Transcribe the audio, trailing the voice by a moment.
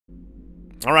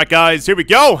Alright guys, here we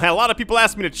go. A lot of people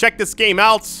asked me to check this game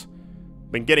out.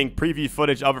 Been getting preview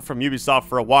footage of it from Ubisoft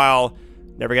for a while.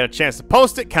 Never got a chance to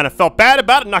post it. Kind of felt bad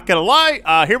about it, not gonna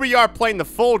lie. Here we are playing the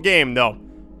full game though.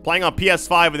 Playing on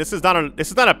PS5, and this is not a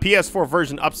PS4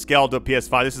 version upscaled to a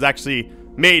PS5. This is actually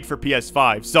made for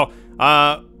PS5. So,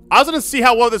 I was gonna see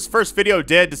how well this first video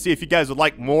did to see if you guys would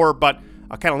like more, but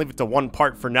I'll kind of leave it to one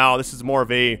part for now. This is more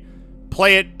of a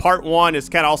play it part one. It's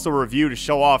kind of also a review to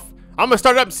show off. I'm gonna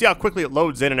start it up and see how quickly it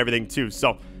loads in and everything too.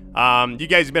 So, you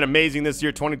guys have been amazing this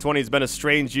year. 2020 has been a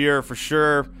strange year for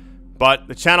sure, but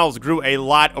the channels grew a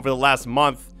lot over the last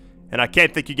month, and I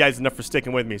can't thank you guys enough for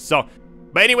sticking with me. So,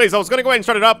 but anyways, I was gonna go ahead and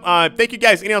start it up. Thank you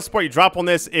guys. Any else support you drop on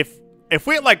this? If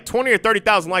we hit like 20 or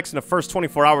 30,000 likes in the first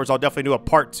 24 hours, I'll definitely do a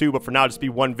part two. But for now, just be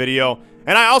one video.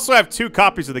 And I also have 2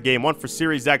 copies of the game, one for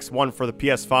Series X, one for the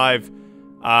PS5.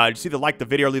 Just either like the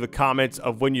video or leave a comment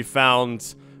of when you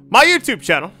found my YouTube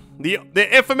channel. The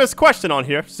infamous question on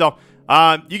here. So,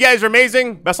 you guys are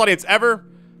amazing. Best audience ever.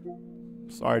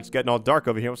 Sorry, it's getting all dark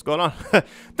over here. What's going on?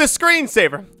 The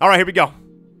screensaver. All right, here we go.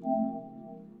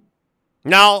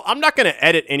 Now, I'm not going to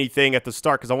edit anything at the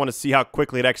start because I want to see how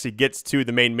quickly it actually gets to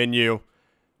the main menu,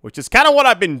 which is kind of what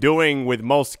I've been doing with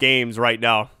most games right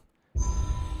now.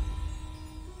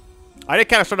 I did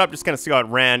kind of start up just kind of see how it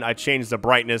ran. I changed the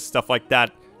brightness, stuff like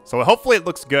that. So hopefully it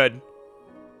looks good.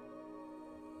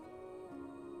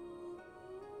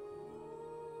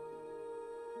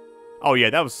 Oh yeah,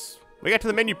 we got to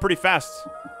the menu pretty fast.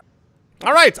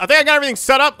 All right, I think I got everything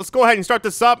set up. Let's go ahead and start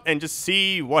this up and just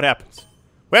see what happens.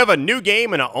 We have a new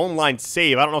game and an online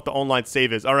save. I don't know what the online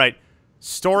save is. All right,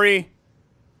 story.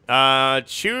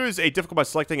 Choose a difficult by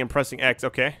selecting and pressing X.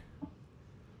 Okay.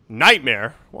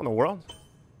 Nightmare. What in the world?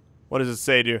 What does it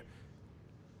say, dude?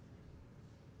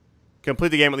 Complete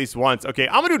the game at least once. Okay,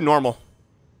 I'm gonna do normal.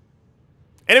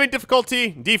 Enemy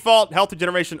difficulty, default, health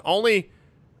regeneration, only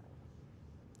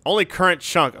current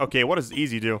chunk. Okay, what does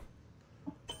easy do?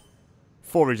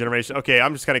 Full regeneration. Okay,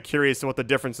 I'm just kind of curious to what the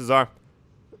differences are.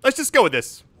 Let's just go with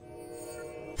this.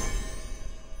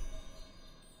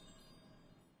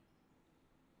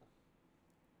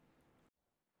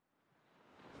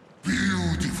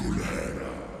 Beautiful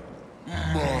Hera,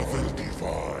 Mother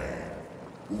Divine,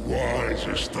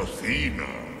 wisest Athena,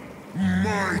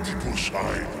 mighty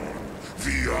Poseidon,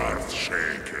 the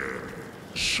Earthshaker,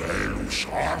 Zeus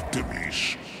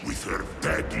Artemis, with her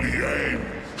deadly aim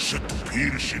set to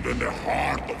pierce even the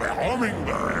heart of a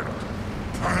hummingbird.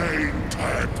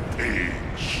 Painted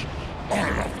pigs,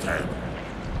 all of them.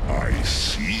 I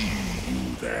see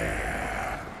you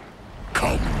there.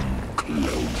 Come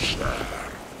closer.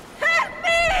 Help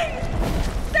me!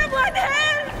 Someone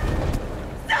help!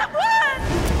 Someone!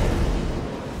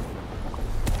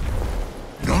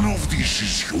 None of this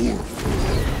is your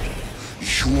fault.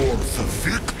 You're the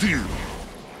victim.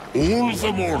 All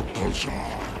the mortals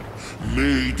are,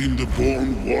 made in the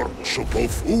bone workshop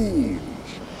of fools.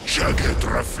 Jagged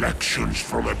reflections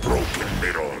from a broken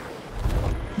mirror.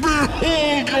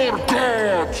 Behold your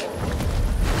god!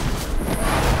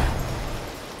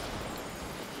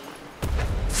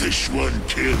 This one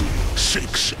killed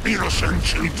 6 innocent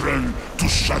children to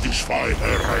satisfy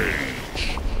her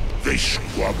rage. They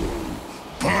squabble,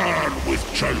 burn with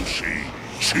jealousy,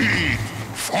 cheat,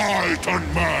 fight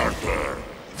and murder.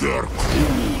 They're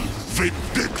cruel,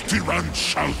 vindictive and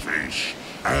selfish,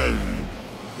 and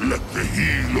like the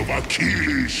heel of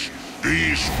Achilles,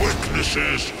 these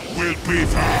weaknesses will be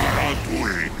their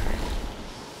undoing.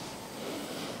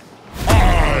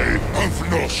 I have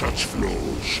no such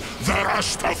flaws. The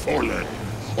rest have fallen.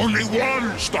 Only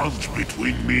one stands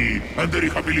between me and the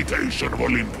rehabilitation of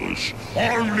Olympus.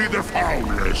 Only the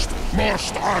foulest,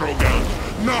 most arrogant,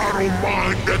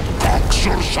 narrow-minded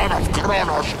coxer son of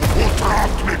Kronos who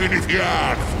trapped me beneath the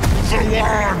earth. The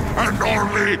one and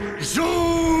only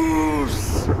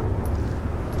Zeus!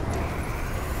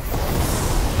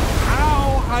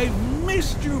 How I've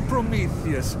missed you,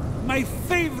 Prometheus, my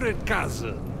favorite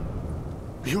cousin.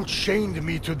 You chained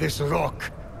me to this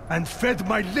rock and fed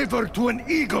my liver to an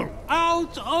eagle.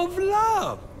 Out of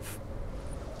love.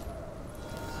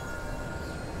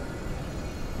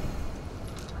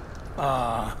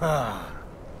 Aha.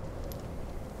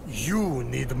 You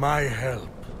need my help.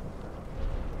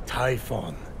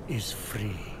 Typhon is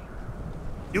free.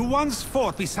 You once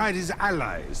fought beside his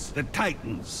allies, the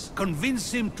Titans.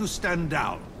 Convince him to stand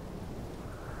down.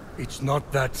 It's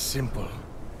not that simple.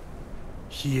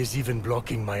 He is even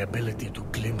blocking my ability to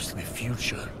glimpse the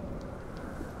future.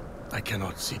 I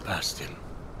cannot see past him.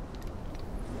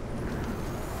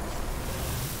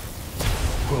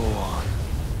 Go on.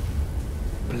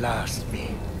 Blast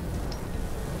me.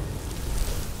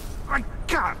 I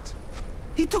can't.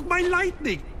 He took my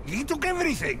lightning. He took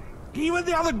everything. Even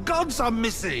the other gods are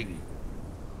missing.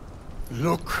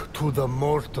 Look to the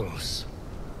mortals.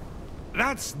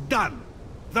 That's done.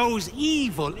 Those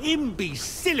evil,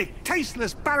 imbecilic,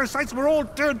 tasteless parasites were all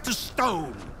turned to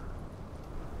stone.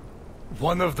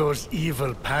 One of those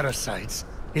evil parasites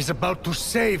is about to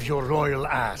save your royal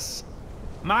ass.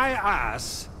 My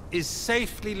ass is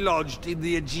safely lodged in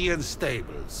the Aegean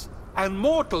stables, and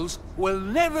mortals will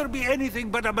never be anything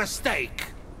but a mistake.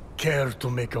 Care to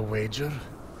make a wager?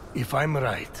 If I'm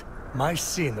right, my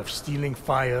sin of stealing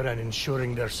fire and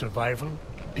ensuring their survival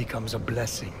becomes a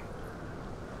blessing.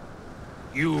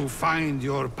 You find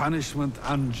your punishment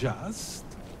unjust?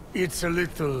 It's a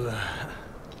little...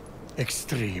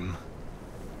 extreme.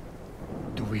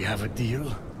 Do we have a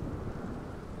deal?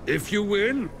 If you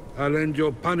win, I'll end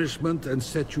your punishment and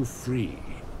set you free.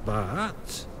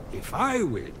 But if I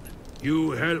win,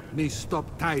 you help me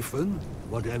stop Typhon,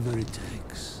 whatever it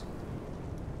takes.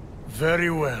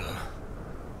 Very well.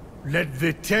 Let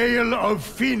the tale of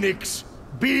Phoenix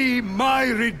be my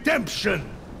redemption!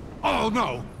 Oh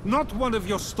no, not one of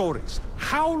your stories.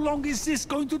 How long is this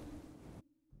going to...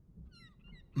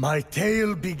 My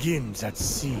tale begins at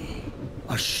sea.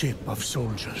 A ship of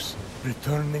soldiers,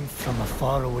 returning from a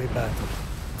faraway battle.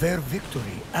 Their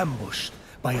victory ambushed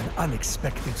by an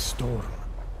unexpected storm.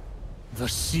 The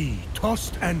sea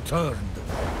tossed and turned.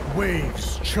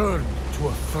 Waves churned to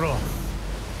a froth.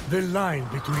 The line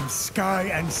between sky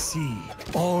and sea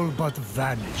all but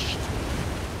vanished.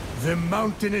 The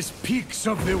mountainous peaks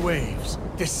of the waves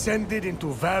descended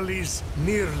into valleys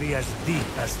nearly as deep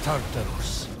as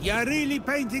Tartaros. You're really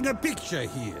painting a picture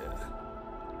here.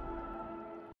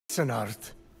 It's an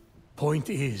art. Point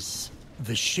is,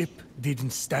 the ship didn't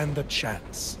stand a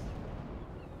chance.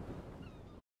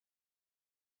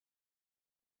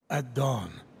 At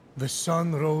dawn, the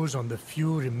sun rose on the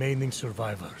few remaining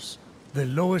survivors. The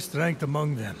lowest ranked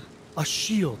among them, a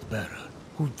shield bearer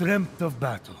who dreamt of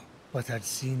battle, but had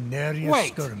seen nary a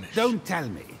skirmish. Don't tell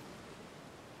me.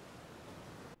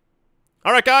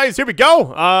 All right, guys, here we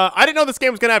go. I didn't know this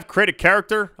game was going to have created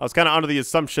character. I was kind of under the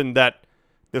assumption that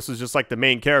this was just like the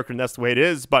main character and that's the way it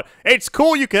is. But hey, it's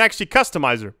cool. You can actually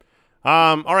customize her.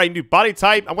 All right, new body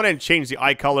type. I went ahead and changed the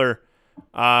eye color.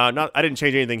 I didn't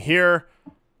change anything here.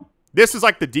 This is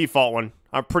like the default one,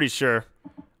 I'm pretty sure.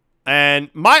 And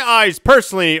my eyes,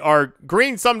 personally, are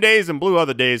green some days and blue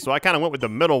other days. So I kind of went with the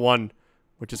middle one,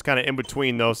 which is kind of in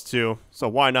between those two. So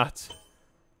why not?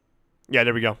 Yeah,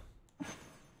 there we go.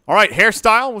 All right,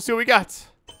 hairstyle. We'll see what we got.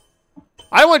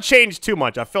 I don't want to change too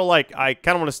much. I feel like I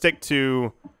kind of want to stick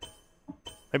to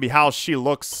maybe how she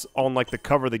looks on like the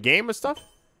cover of the game and stuff.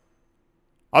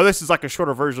 Oh, this is like a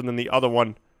shorter version than the other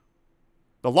one.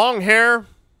 The long hair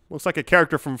looks like a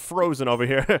character from Frozen over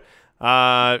here.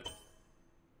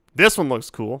 This one looks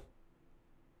cool.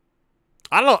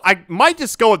 I don't know. I might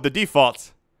just go with the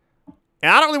default.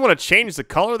 And I don't really want to change the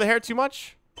color of the hair too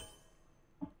much.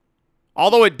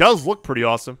 Although it does look pretty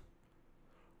awesome.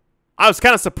 I was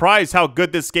kind of surprised how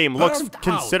good this game looks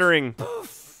considering...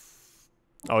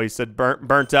 Oh, he said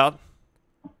burnt out.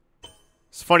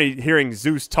 It's funny hearing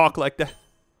Zeus talk like that.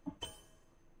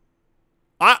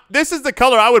 This is the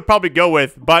color I would probably go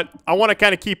with, but I want to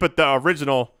kind of keep it the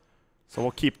original. So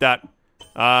we'll keep that.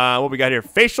 What we got here?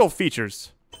 Facial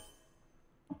features.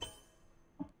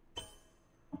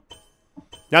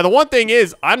 Now, the one thing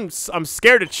is, I'm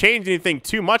scared to change anything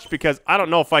too much because I don't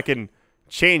know if I can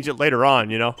change it later on,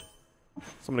 you know?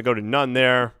 So I'm going to go to none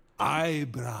there.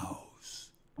 Eyebrows.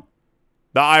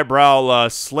 The eyebrow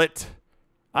slit.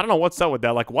 I don't know what's up with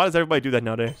that. Like, why does everybody do that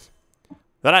nowadays?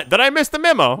 Did I miss the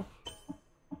memo?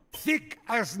 Thick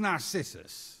as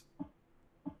Narcissus.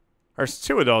 There's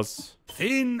two of those.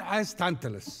 Thin as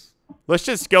Tantalus. Let's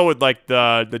just go with, like,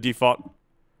 the default.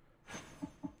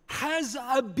 Has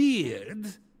a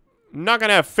beard. I'm not going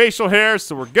to have facial hair,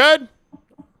 so we're good.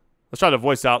 Let's try the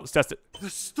voice out. Let's test it. The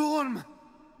storm!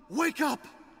 Wake up!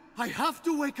 I have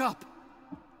to wake up!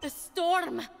 The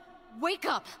storm! Wake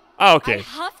up! Oh, okay. I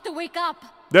have to wake up!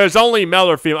 There's only male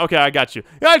or female. Okay, I got you.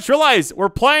 Yeah, I just realized we're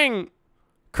playing...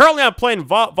 Currently, I'm playing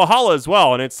Valhalla as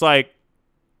well, and it's like...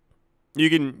 You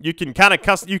can kind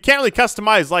of you can't really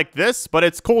customize like this, but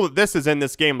it's cool that this is in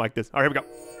this game like this. All right, here we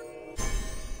go.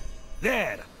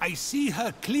 There, I see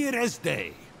her clear as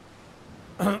day.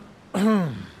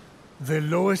 The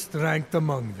lowest ranked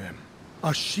among them,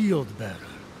 a shield bearer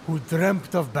who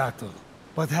dreamt of battle,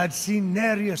 but had seen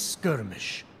nary a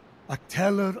skirmish, a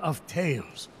teller of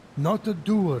tales, not a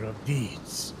doer of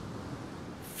deeds.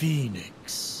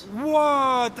 Phoenix.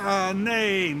 What a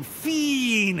name,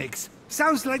 Phoenix!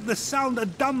 Sounds like the sound a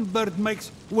dumb bird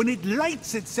makes when it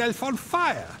lights itself on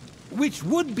fire. which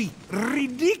would be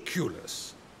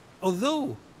ridiculous.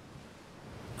 Although,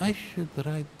 I should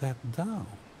write that down.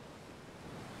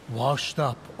 Washed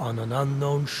up on an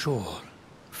unknown shore,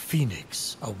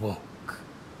 Phoenix awoke.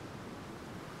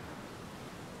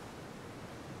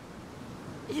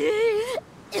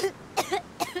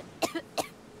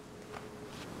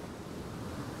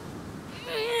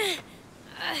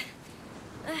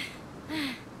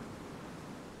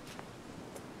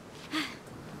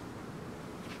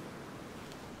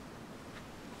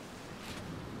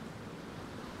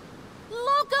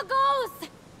 Loca goes!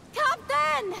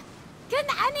 Captain! Can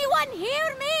anyone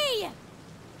hear me?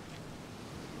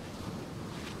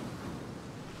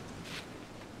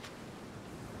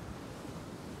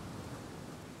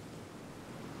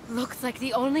 Looks like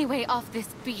the only way off this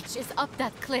beach is up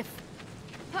that cliff.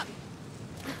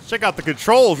 Check out the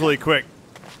controls really quick.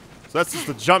 So that's just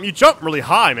the jump. You jump really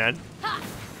high, man.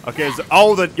 Okay,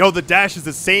 oh, the dash is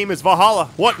the same as Valhalla.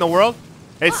 What in the world?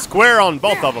 It's square on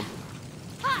both of them.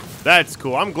 That's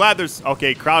cool. I'm glad there's...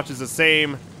 Okay, crouch is the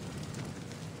same.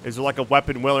 Is there like a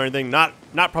weapon wheel or anything? Not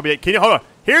probably. Can you... Hold on.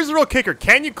 Here's the real kicker.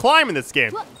 Can you climb in this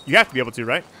game? You have to be able to,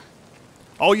 right?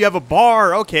 Oh, you have a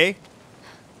bar. Okay.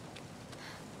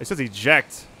 It says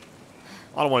eject.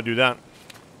 I don't want to do that.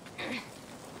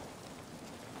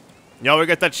 Yo, we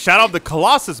got that Shadow of the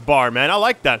Colossus bar, man. I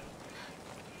like that.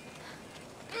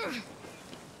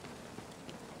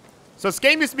 So this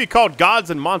game used to be called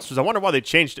Gods and Monsters. I wonder why they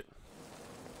changed it.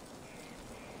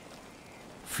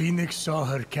 Phoenix saw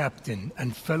her captain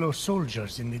and fellow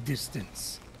soldiers in the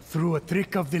distance. Through a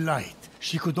trick of the light,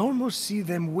 she could almost see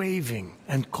them waving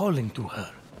and calling to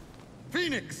her.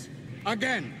 Phoenix!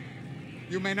 Again!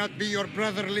 You may not be your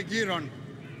brother Ligiron,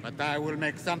 but I will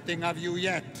make something of you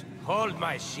yet. Hold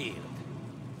my shield.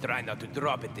 Try not to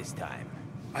drop it this time.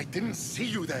 I didn't see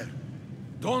you there.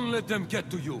 Don't let them get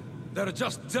to you. They're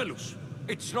just jealous.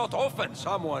 It's not often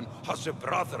someone has a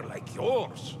brother like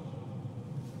yours.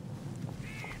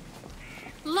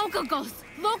 Loca goes!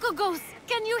 Loca goes!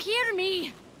 Can you hear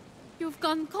me? You've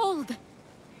gone cold.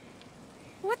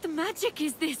 What magic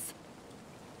is this?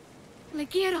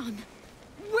 Ligiron,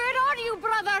 where are you,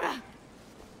 brother?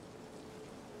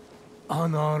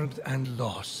 Unarmed and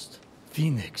lost,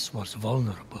 Phoenix was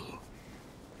vulnerable.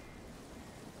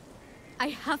 I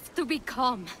have to be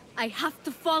calm. I have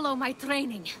to follow my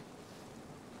training.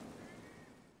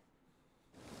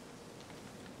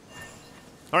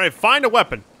 All right, find a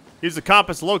weapon. Use the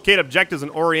compass, locate objectives,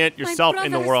 and orient yourself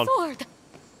in the world. Sword.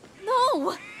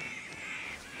 No!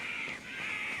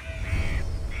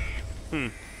 All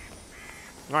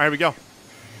right, here we go.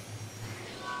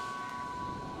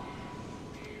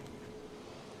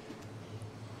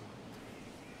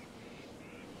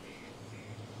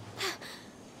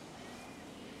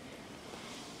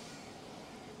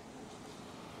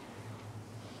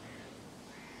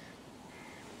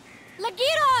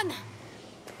 Ligiron!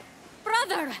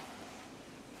 Brother!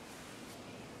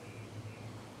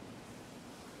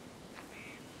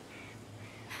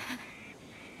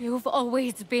 You've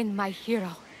always been my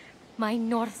hero, my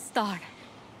North Star.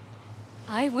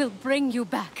 I will bring you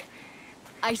back.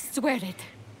 I swear it.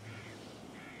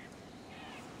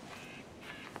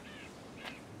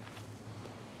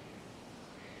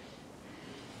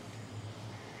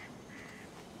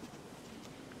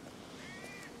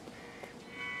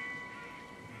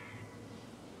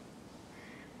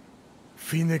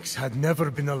 Phoenix had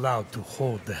never been allowed to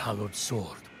hold the hallowed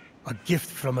sword, a gift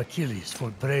from Achilles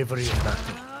for bravery in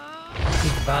battle.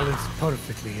 It balanced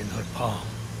perfectly in her palm,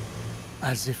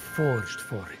 as if forged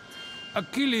for it.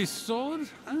 Achilles' sword?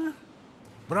 Huh?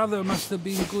 Brother must have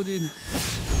been good in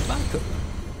battle.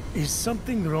 Is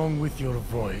something wrong with your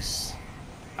voice?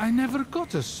 I never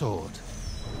got a sword.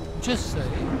 Just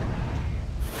saying.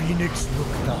 Phoenix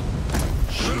looked up.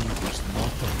 She was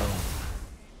not alone.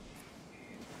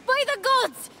 By the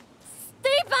gods!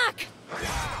 Stay back!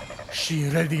 She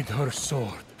readied her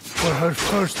sword for her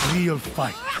first real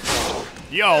fight.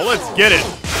 Yo, let's get it.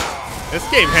 This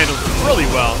game handles it really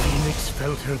well. Phoenix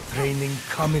felt her training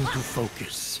come into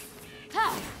focus.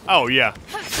 Oh, yeah.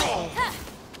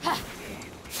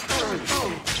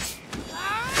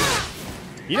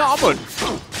 You know, I'm gonna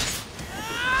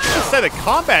say the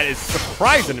combat is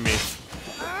surprising to me.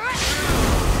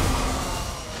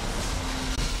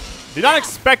 Did not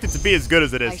expect it to be as good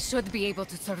as it I is. should be able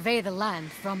to survey the land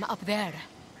from up there.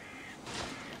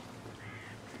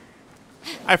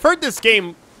 I've heard this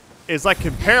game is like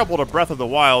comparable to Breath of the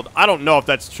Wild. I don't know if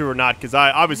that's true or not, because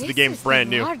obviously the game's brand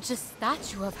new. This is the largest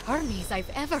statue of Hermes I've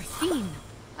ever seen.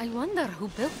 I wonder who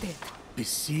built it.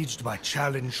 Besieged by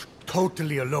challenge,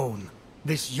 totally alone,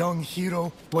 This young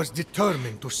hero was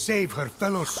determined to save her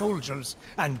fellow soldiers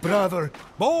and brother.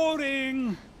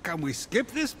 Boring! Can we skip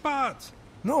this part?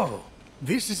 No,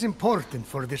 this is important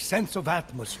for the sense of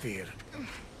atmosphere.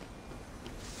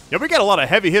 Yeah, we got a lot of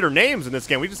heavy hitter names in this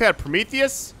game. We just had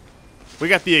Prometheus. We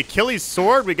got the Achilles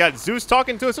sword. We got Zeus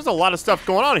talking to us. There's a lot of stuff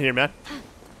going on here, man.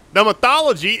 The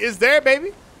mythology is there,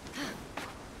 baby.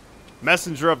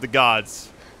 Messenger of the gods.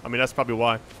 I mean, that's probably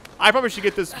why. I probably should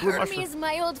get this blue mushroom. Hermes,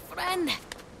 my old friend.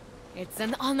 It's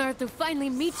an honor to finally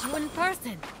meet you in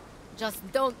person. Just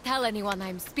don't tell anyone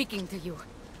I'm speaking to you.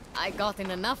 I got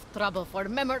in enough trouble for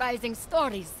memorizing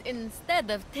stories instead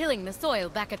of tilling the soil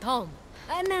back at home.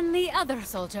 And then the other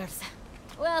soldiers,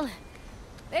 well,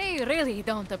 they really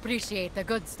don't appreciate a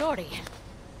good story.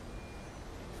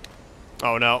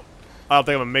 Oh, no. I don't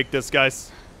think I'm gonna make this,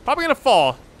 guys. Probably gonna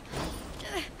fall.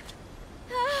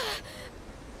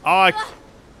 Oh,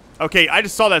 okay, I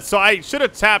just saw that. So I should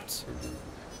have tapped.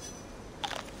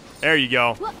 There you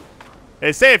go.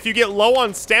 They say if you get low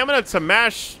on stamina to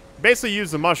mash, basically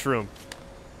use the mushroom.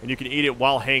 And you can eat it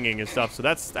while hanging and stuff. So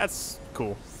that's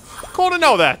cool. Cool to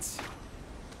know that.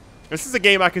 This is a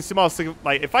game I can see myself,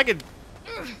 like, if I could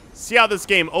see how this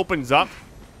game opens up,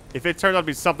 if it turns out to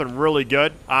be something really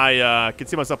good, I can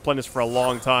see myself playing this for a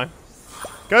long time.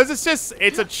 Because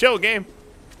it's a chill game.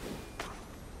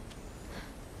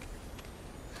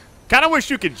 Kind of wish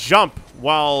you could jump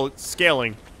while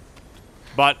scaling,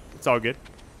 but it's all good.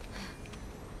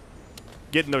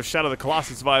 Getting those Shadow of the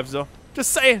Colossus vibes, though.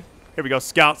 Just saying. Here we go,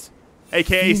 scouts,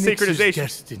 aka Phoenix's synchronization.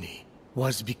 destiny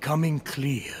was becoming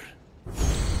clear.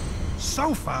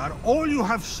 So far, all you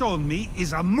have shown me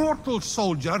is a mortal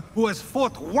soldier who has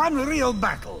fought one real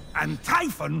battle, and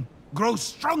Typhon grows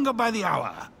stronger by the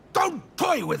hour. Don't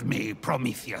toy with me,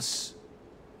 Prometheus.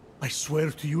 I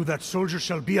swear to you that soldier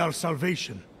shall be our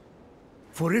salvation.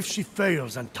 For if she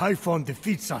fails and Typhon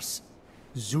defeats us,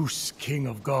 Zeus, king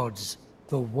of gods,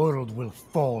 the world will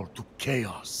fall to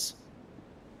chaos.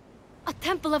 A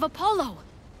temple of Apollo.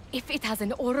 If it has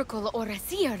an oracle or a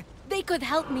seer, they could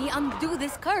help me undo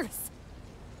this curse.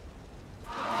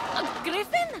 A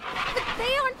griffin? But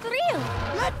they aren't real.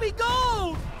 Let me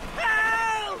go!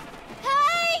 Help!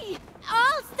 Hey!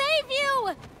 I'll save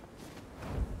you!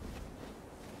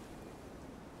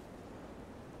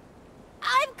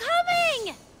 I'm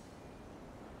coming!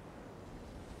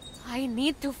 I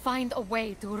need to find a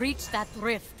way to reach that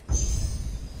rift.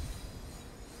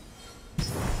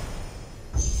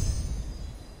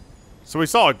 So we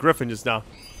saw a griffin just now.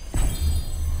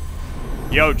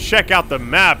 Yo, check out the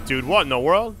map, dude. What in the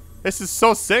world? This is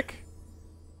so sick.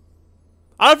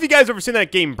 I don't know if you guys ever seen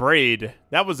that game Braid.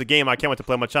 That was a game I can't wait to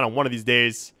play on my channel one of these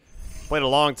days. Played a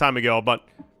long time ago, but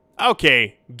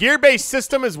okay. Gear-based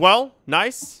system as well.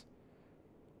 Nice.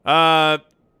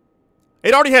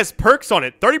 It already has perks on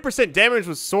it. 30% damage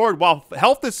with sword while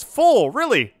health is full.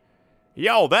 Really?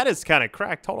 Yo, that is kind of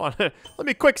cracked. Hold on. Let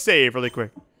me quick save really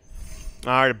quick.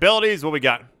 All right, abilities. What we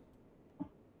got?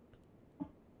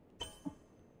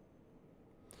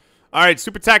 All right,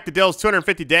 super attack that deals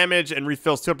 250 damage and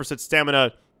refills 200%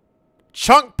 stamina.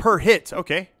 Chunk per hit.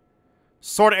 Okay.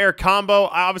 Sword air combo.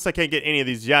 I obviously can't get any of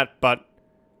these yet, but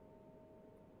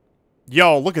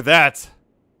yo, look at that.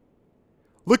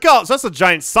 Look out. So that's a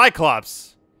giant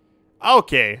cyclops.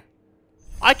 Okay.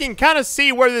 I can kind of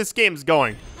see where this game's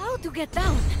going. How to get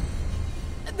down?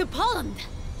 The pond.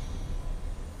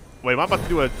 Wait, am I about to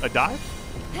do a dive?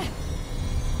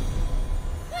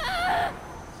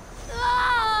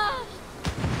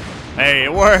 Hey,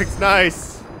 it works.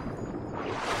 Nice.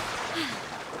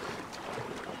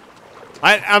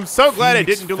 I'm so glad I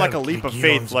didn't do like a leap of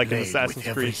faith like in Assassin's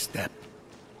Creed. Step.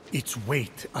 Its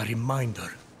weight a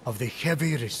reminder of the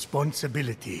heavy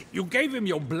responsibility. You gave him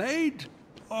your blade?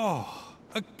 Oh,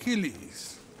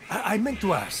 Achilles. I meant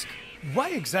to ask, why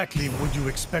exactly would you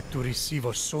expect to receive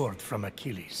a sword from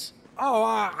Achilles?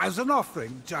 Oh, as an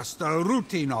offering. Just a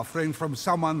routine offering from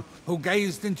someone who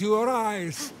gazed into your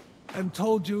eyes and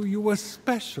told you you were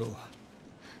special.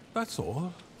 That's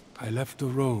all. I left a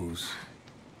rose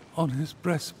on his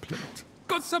breastplate.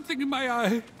 Got something in my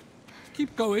eye.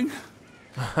 Keep going.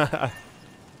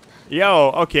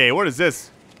 Yo, okay, what is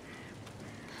this?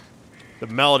 The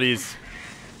melodies.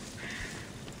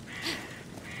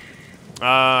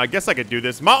 I guess I could do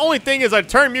this. My only thing is I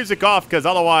turn music off because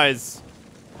otherwise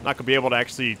I'm not going to be able to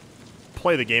actually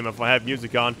play the game if I have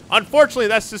music on. Unfortunately,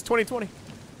 that's just 2020.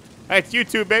 Hey, it's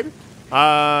YouTube, baby. So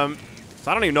I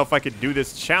don't even know if I could do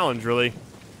this challenge, really.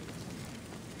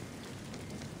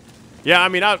 Yeah, I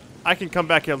mean, I can come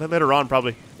back here later on,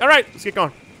 probably. All right, let's get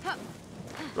going.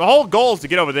 The whole goal is to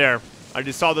get over there. I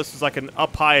just saw this as like an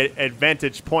up-high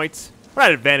advantage point. We're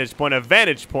not at a vantage point, a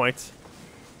vantage point. So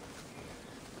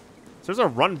there's a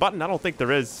run button? I don't think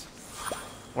there is.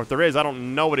 Or if there is, I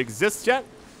don't know it exists yet.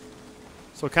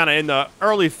 So kind of in the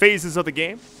early phases of the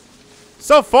game.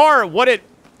 So far,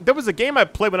 there was a game I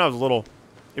played when I was little.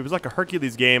 It was like a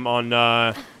Hercules game on,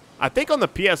 I think on the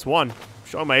PS1.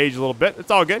 Showing my age a little bit. It's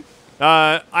all good.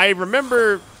 I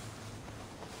remember,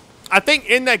 I think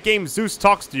in that game, Zeus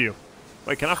talks to you.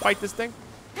 Wait, can I fight this thing?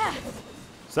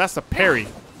 So that's a parry.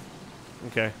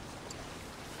 Okay.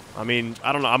 I mean,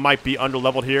 I don't know. I might be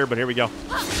under-leveled here, but here we go.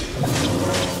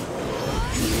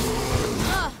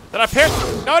 Did I parry?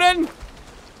 No, I didn't.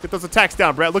 Get those attacks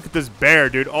down, Brad. Look at this bear,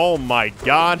 dude. Oh, my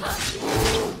God.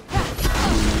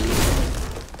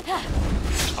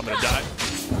 I'm gonna die.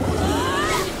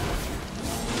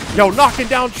 Yo, knocking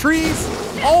down trees.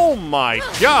 Oh, my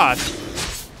God.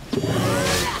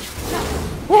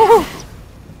 Woo.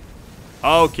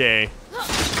 Okay.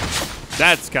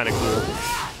 That's kind of cool.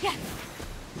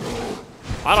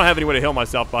 I don't have any way to heal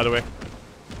myself, by the way.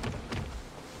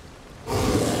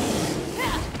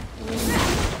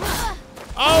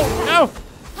 Oh, no!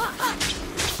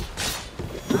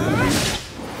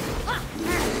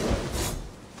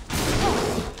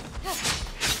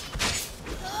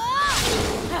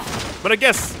 But I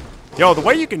guess, yo, the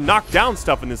way you can knock down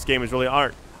stuff in this game is really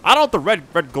hard. I don't know what the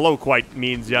red glow quite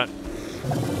means yet.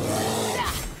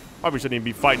 Probably shouldn't even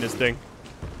be fighting this thing.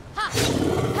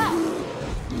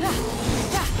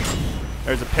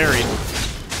 There's a parry.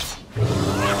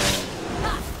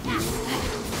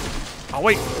 Oh,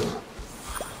 wait.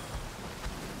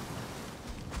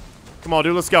 Come on,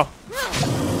 dude. Let's go.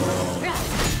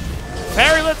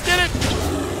 Parry, let's get it.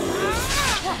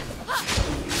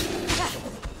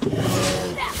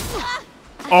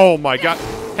 Oh, my God.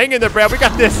 Hang in there, Brad. We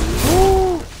got this.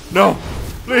 Ooh. No.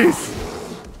 Please.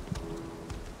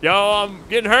 Yo, I'm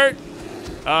getting hurt.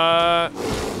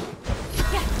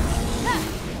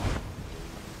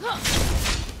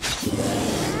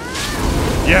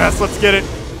 Yes, let's get it.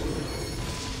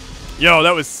 Yo,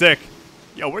 that was sick.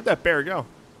 Yo, where'd that bear go?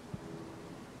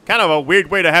 Kind of a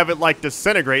weird way to have it, like,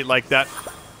 disintegrate like that.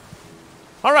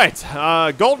 All right,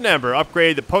 golden amber.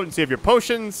 Upgrade the potency of your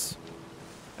potions.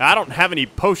 I don't have any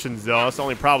potions, though. That's the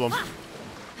only problem.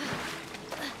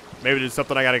 Maybe there's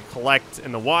something I gotta collect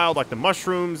in the wild, like the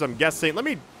mushrooms, I'm guessing.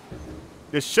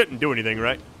 This shouldn't do anything,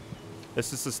 right?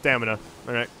 This is the stamina.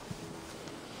 All right.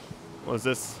 What is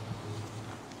this?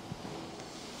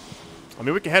 I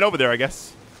mean, we can head over there, I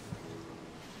guess.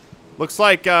 Looks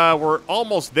like we're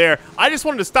almost there. I just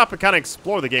wanted to stop and kind of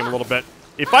explore the game a little bit.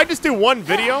 If I just do one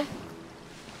video, at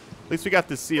least we got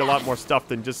to see a lot more stuff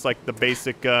than just like the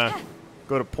basic go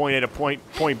to point A to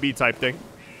point B type thing.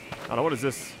 I don't know, what is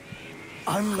this?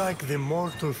 Unlike the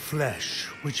mortal flesh,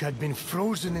 which had been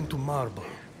frozen into marble,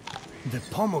 the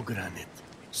pomegranate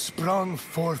sprung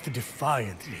forth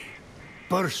defiantly,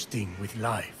 bursting with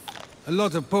life. A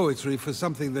lot of poetry for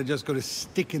something they're just going to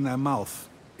stick in their mouth.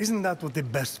 Isn't that what the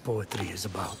best poetry is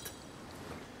about?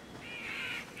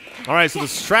 All right, so the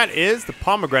strat is the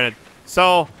pomegranate.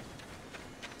 So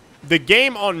the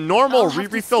game on normal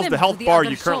refills the health bar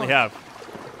you currently have.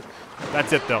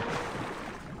 That's it, though.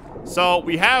 So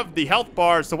we have the health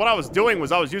bar. So what I was doing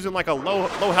was I was using like a low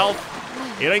health.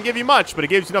 It doesn't give you much, but it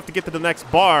gives you enough to get to the next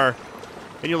bar.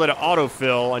 Then you let it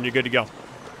autofill, and you're good to go.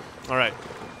 All right.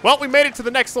 Well, we made it to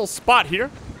the next little spot here.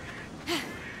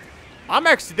 I'm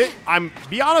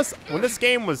be honest, when this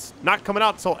game was not coming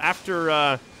out until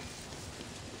after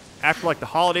like the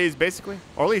holidays, basically,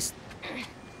 or at least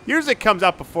usually it comes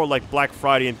out before like Black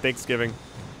Friday and Thanksgiving,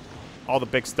 all the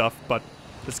big stuff. But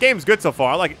this game's good so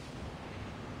far. I like it.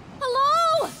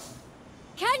 Hello?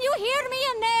 Can you hear me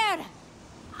in there?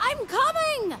 I'm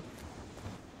coming.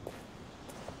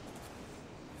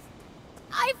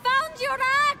 I found your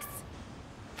axe.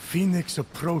 Phoenix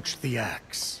approached the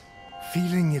axe,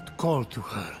 feeling it call to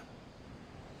her.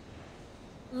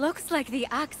 Looks like the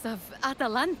axe of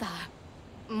Atalanta.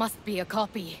 Must be a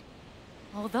copy.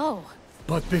 Although...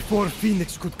 But before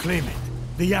Phoenix could claim it,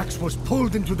 the axe was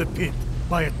pulled into the pit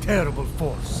by a terrible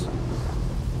force.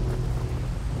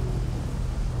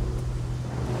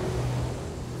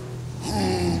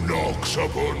 Who knocks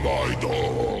upon my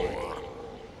door?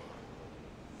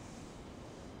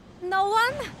 No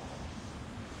one?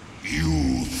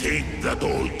 You think that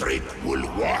old trick will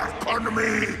work on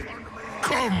me?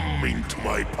 Come into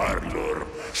my parlor,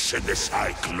 said the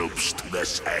Cyclops to the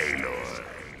sailor.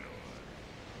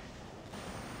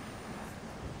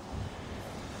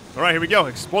 All right, here we go.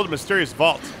 Explore the mysterious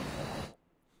vault.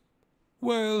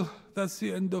 Well, that's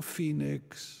the end of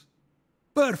Phoenix.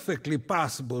 Perfectly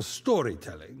passable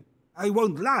storytelling. I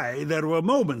won't lie, there were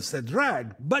moments that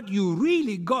dragged, but you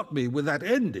really got me with that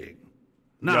ending.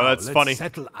 Now, that's let's funny.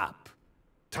 settle up.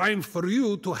 Time for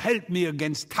you to help me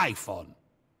against Typhon.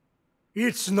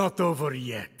 It's not over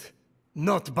yet.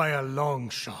 Not by a long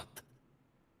shot.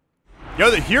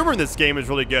 Yo, the humor in this game is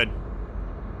really good.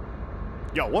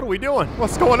 Yo, what are we doing?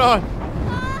 What's going on?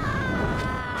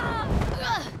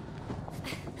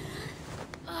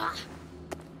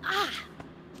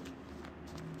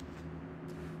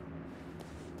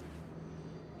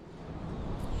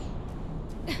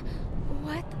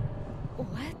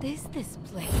 What is this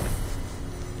place?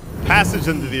 Passage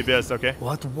into the abyss, okay.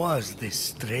 What was this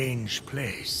strange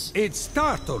place? It's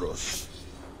Tartaros.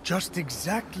 Just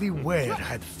exactly where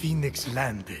had Phoenix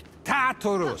landed?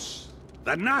 Tartaros!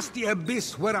 The nasty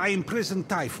abyss where I imprisoned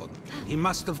Typhon. He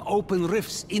must have opened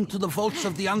rifts into the vaults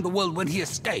of the underworld when he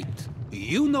escaped.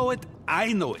 You know it,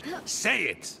 I know it. Say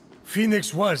it!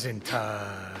 Phoenix wasn't,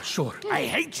 sure. I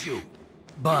hate you!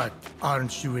 But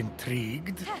aren't you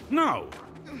intrigued? No!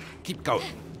 Keep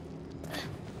going.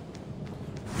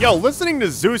 Yo, listening to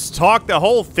Zeus talk, the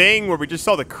whole thing where we just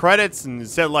saw the credits and it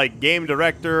said like game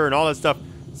director and all that stuff,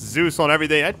 Zeus on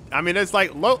everything. I mean, it's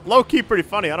like low-key pretty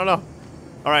funny. I don't know.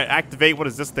 All right, activate. What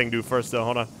does this thing do first, though?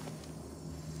 Hold on.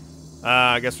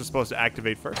 I guess we're supposed to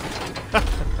activate first.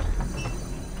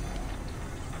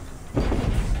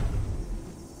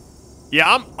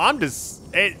 Yeah, I'm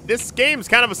just... this game's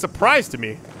kind of a surprise to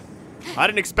me. I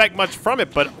didn't expect much from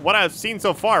it, but what I've seen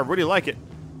so far, I really like it.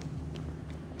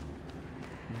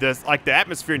 This, like, the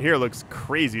atmosphere in here looks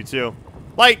crazy, too.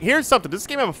 Like, here's something. Does this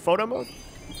game have a photo mode?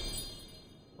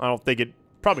 I don't think it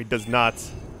probably does not.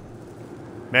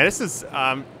 Man, this is,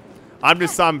 I'm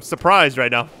surprised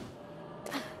right now.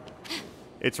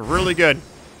 It's really good.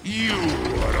 You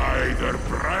are either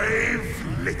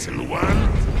brave, little one,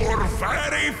 or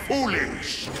very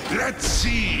foolish. Let's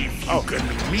see if you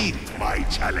can meet my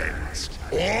challenge.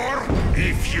 Or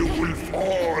if you will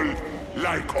fall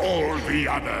like all the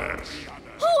others.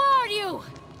 Who are you?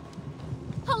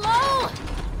 Hello?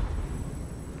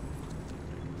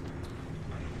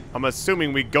 I'm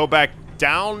assuming we go back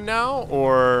down now,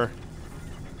 or...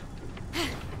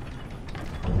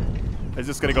 is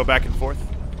this gonna go back and forth?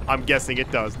 I'm guessing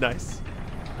it does. Nice.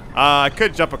 I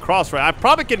could jump across, right? I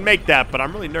probably can make that, but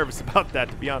I'm really nervous about that,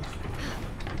 to be honest.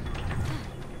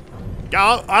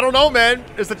 I don't know, man.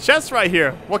 There's a chest right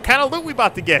here. What kind of loot we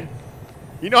about to get?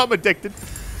 You know I'm addicted.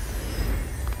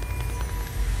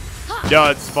 Yo,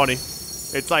 it's funny.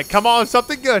 It's like, come on,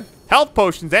 something good. Health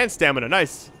potions and stamina.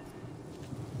 Nice.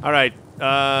 All right.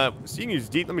 So you can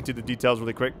use let me do the details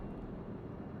really quick.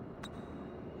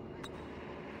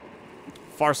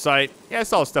 Farsight. Yeah,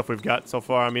 that's all the stuff we've got so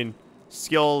far. I mean,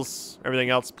 skills, everything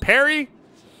else. Parry.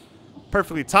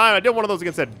 Perfectly timed. I did one of those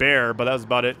against that bear, but that was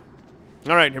about it.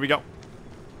 All right, here we go.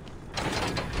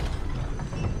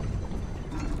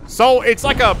 So it's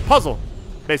like a puzzle,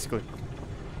 basically.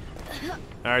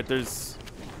 All right, there's...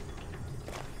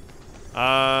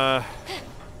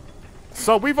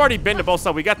 So we've already been to both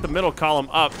sides. We got the middle column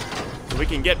up. So we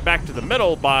can get back to the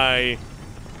middle by...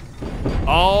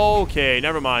 Okay,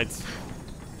 never mind.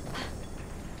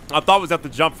 I thought we was have to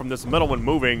jump from this middle one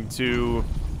moving to...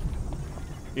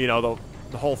 You know,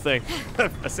 the whole thing,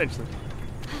 essentially.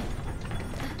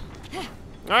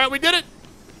 All right, we did it.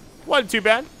 Wasn't too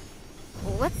bad.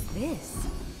 What's this?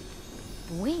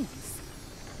 Wings.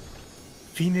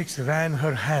 Phoenix ran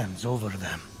her hands over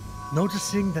them,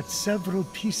 noticing that several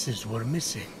pieces were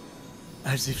missing,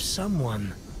 as if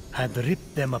someone had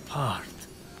ripped them apart.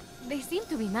 They seem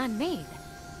to be man-made.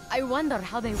 I wonder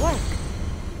how they work.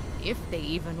 If they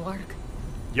even work.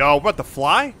 Yo, what, the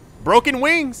fly? Broken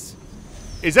wings.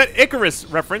 Is that Icarus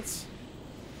reference?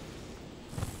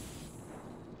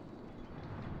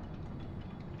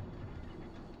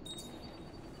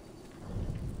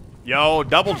 Yo,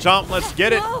 double jump, let's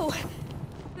get it. Whoa!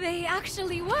 They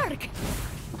actually work.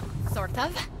 Sort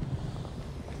of.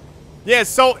 Yeah,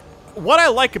 so what I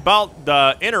like about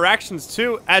the interactions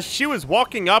too, as she was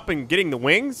walking up and getting the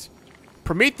wings,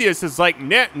 Prometheus is like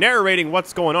narrating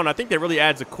what's going on. I think that really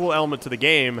adds a cool element to the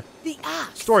game. The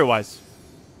axe. Story-wise.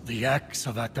 The axe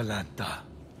of Atalanta,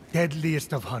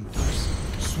 deadliest of hunters,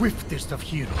 swiftest of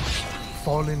heroes,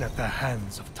 fallen at the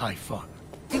hands of Typhon.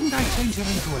 Didn't I change her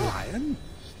into a lion?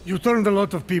 You turned a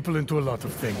lot of people into a lot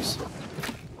of things.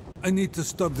 I need to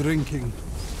stop drinking.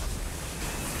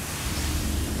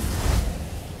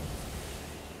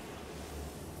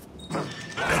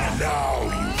 And now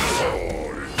you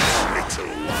fall, little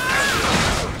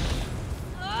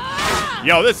one.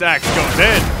 Yo, this axe goes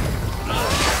in.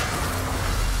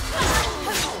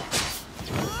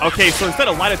 Okay, so instead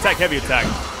of light attack, heavy attack,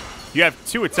 you have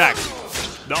 2 attacks.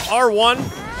 The R1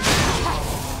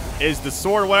 is the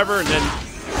sword or whatever, and then...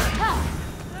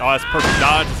 Oh, that's perfect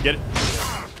dodge. Just get it.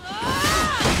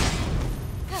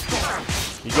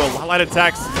 You go light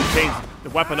attacks, change the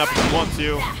weapon up if you want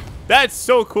to. That's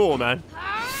so cool, man.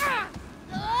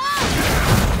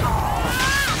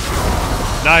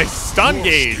 Nice stun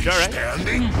gauge. All right.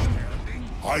 Standing?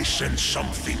 I sense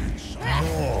something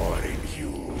more in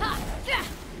you.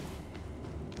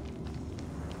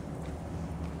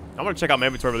 I'm gonna check out my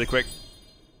inventory really quick.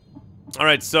 All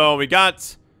right, so we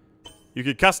got. You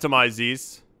can customize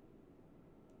these.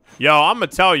 Yo, I'm gonna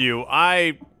tell you,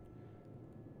 I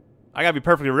gotta be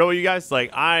perfectly real with you guys.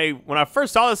 Like, when I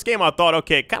first saw this game, I thought,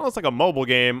 okay, it kind of looks like a mobile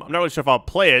game. I'm not really sure if I'll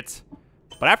play it,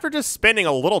 but after just spending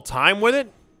a little time with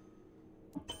it,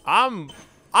 I'm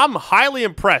highly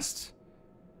impressed,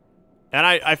 and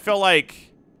I feel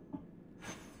like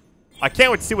I can't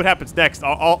wait to see what happens next.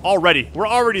 Already, we're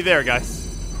already there, guys.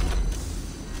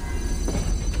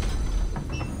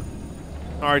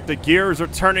 All right, the gears are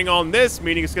turning on this,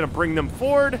 meaning it's gonna bring them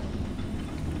forward.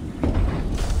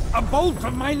 A bolt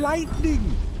of my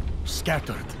lightning!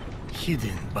 Scattered,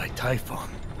 hidden by Typhon.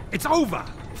 It's over!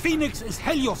 Phoenix is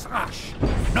Helios Ash.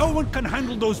 No one can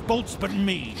handle those bolts but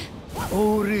me.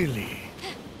 Oh, really?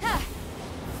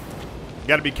 You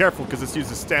gotta be careful because this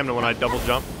uses stamina when I double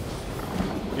jump.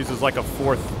 Uses like a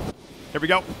fourth. Here we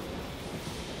go.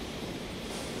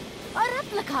 A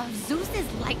replica of Zeus's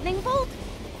lightning bolt?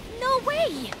 No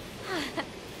way!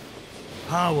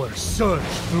 Power surged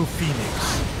through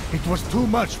Phoenix. It was too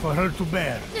much for her to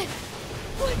bear.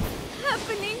 What's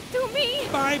happening to me?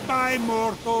 Bye-bye,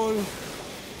 mortal.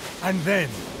 And then,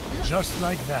 just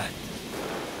like that,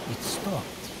 it stopped.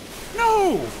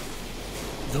 No!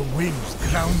 The winds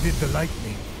grounded the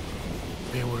lightning.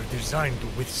 They were designed to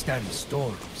withstand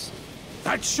storms.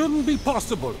 That shouldn't be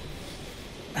possible.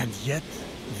 And yet,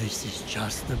 this is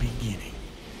just the beginning.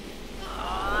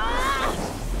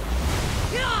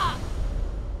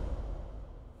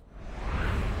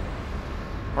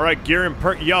 All right, gear and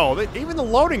perk. Yo, even the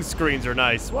loading screens are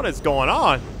nice. What is going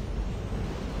on?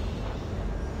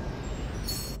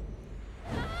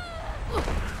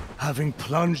 Having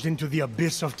plunged into the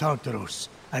abyss of Tartaros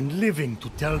and living to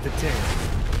tell the tale,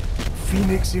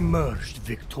 Phoenix emerged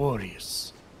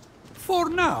victorious. For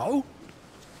now?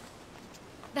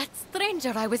 That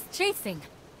stranger I was chasing.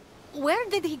 Where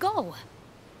did he go?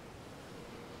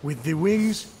 With the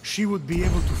wings, she would be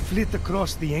able to flit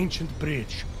across the ancient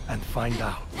bridge and find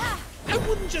out. I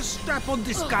wouldn't just strap on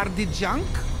discarded junk.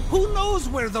 Who knows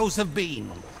where those have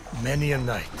been? Many a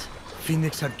night,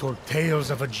 Phoenix had told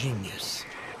tales of a genius,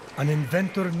 an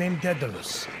inventor named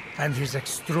Daedalus, and his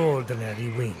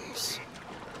extraordinary wings.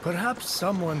 Perhaps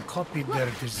someone copied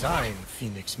their design,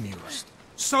 Phoenix mused.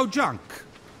 So junk.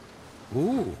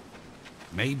 Ooh,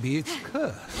 maybe it's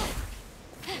cursed.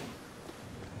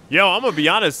 Yo, I'm gonna be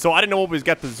honest. So I didn't know what we've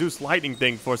got the Zeus lightning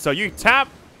thing for. So you tap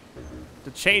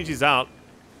to change these out.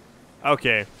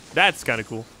 Okay, that's kind of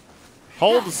cool.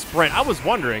 Hold the sprint. I was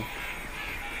wondering.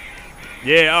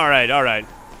 Yeah, all right, all right.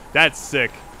 That's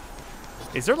sick.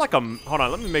 Is there like a... Hold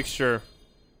on, let me make sure.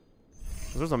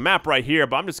 There's a map right here,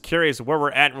 but I'm just curious where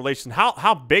we're at in relation.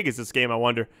 How big is this game, I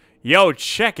wonder? Yo,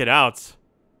 check it out.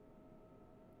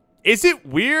 Is it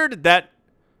weird that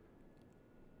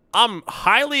I'm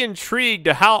highly intrigued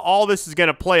to how all this is going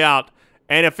to play out?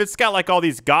 And if it's got like all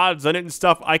these gods on it and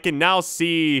stuff, I can now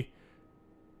see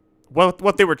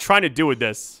what they were trying to do with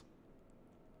this.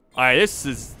 All right, this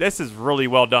is really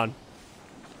well done.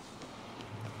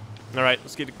 All right,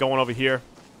 let's get it going over here.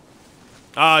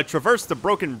 Traverse the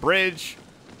broken bridge.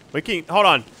 We can hold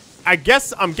on. I'm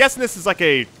guessing this is like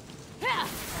a.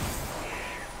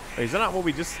 Wait, is that not what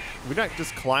we not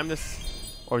just climb this,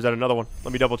 or is that another one?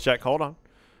 Let me double check. Hold on.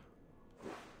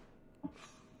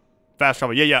 Fast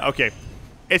travel. Yeah. Okay.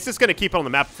 It's just gonna keep it on the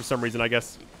map for some reason, I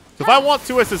guess. So if I want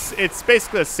to, it's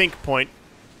basically a sync point.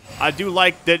 I do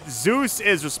like that Zeus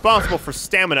is responsible for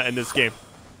stamina in this game.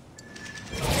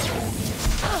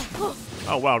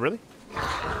 Oh wow, really?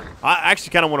 I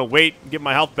actually kind of want to wait and get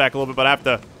my health back a little bit,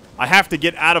 but I have to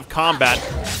get out of combat.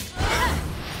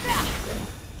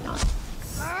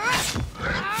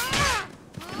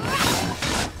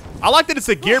 I like that it's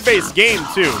a gear-based game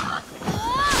too.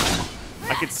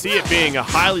 I could see it being a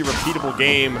highly repeatable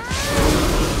game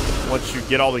once you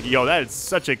get all the... Yo, that is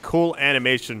such a cool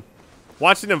animation.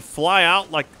 Watching them fly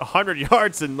out like 100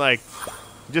 yards and like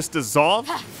just dissolve.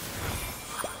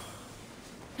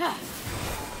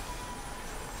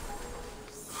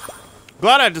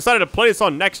 Glad I decided to play this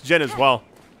on next gen as well.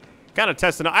 Kind of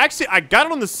testing it. I got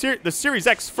it on the Series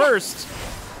X first,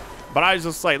 but I was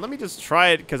just like, let me just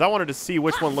try it because I wanted to see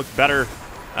which one looked better.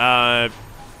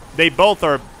 they both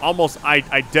are almost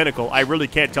identical. I really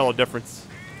can't tell a difference.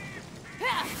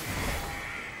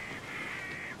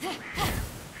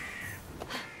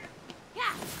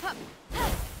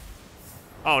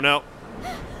 Oh, no.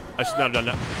 I should not have done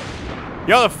that.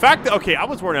 Yo, the fact that... Okay, I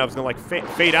was worried I was going to, like,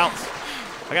 fade out.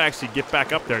 I got to actually get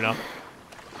back up there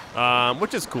now.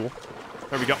 Which is cool.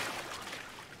 There we go.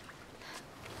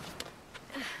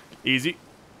 Easy.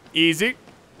 Easy.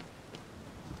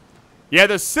 Yeah,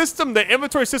 the system, the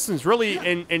inventory system is really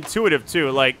intuitive,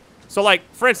 too. Like, so, like,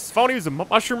 for instance, if I want to use a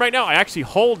mushroom right now, I actually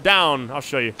hold down. I'll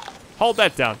show you. Hold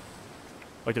that down.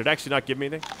 Wait, did it actually not give me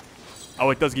anything? Oh,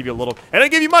 it does give you a little. It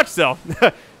doesn't give you much, though.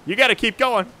 You got to keep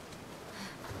going.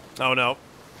 Oh, no.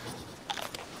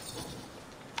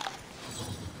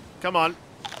 Come on.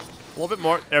 A little bit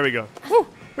more. There we go. Woo!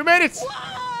 We made it!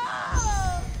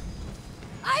 Whoa!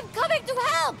 I'm coming to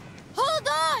help! Hold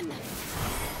on!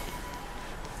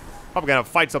 Probably gonna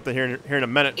fight something here in a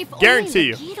minute. If Guarantee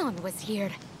you. Only Giron was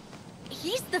here.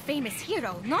 He's the famous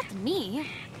hero, not me.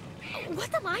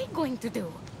 What am I going to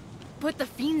do? Put the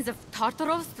fiends of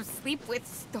Tartaros to sleep with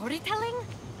storytelling?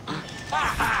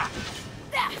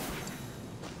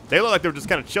 They look like they were just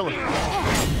kind of chilling.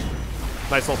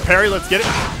 Nice little parry. Let's get it.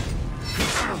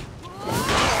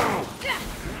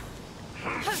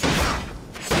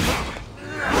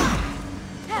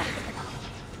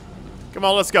 Come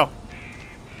on, let's go.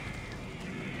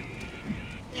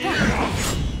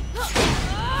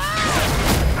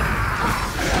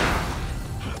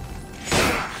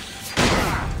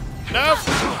 Nope.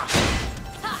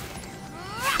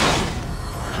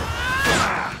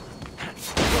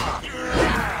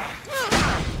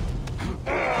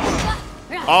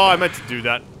 Oh, I meant to do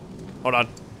that. Hold on.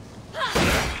 Kind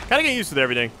of getting used to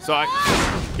everything. So I'm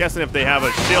guessing if they have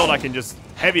a shield, I can just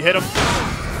heavy hit them.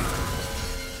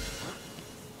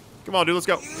 Come on, dude, let's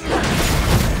go.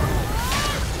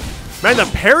 Man, the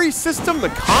parry system, the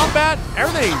combat,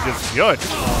 everything's just good.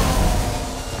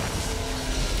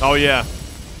 Oh, yeah.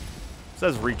 It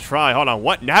says retry. Hold on.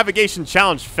 What? Navigation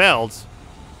challenge failed.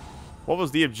 What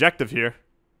was the objective here?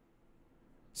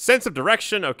 Sense of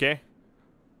direction. Okay.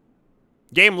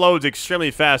 Game loads extremely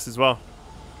fast as well.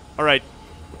 All right.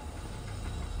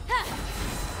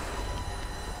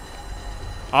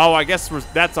 Oh, I guess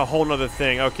that's a whole nother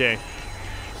thing. Okay.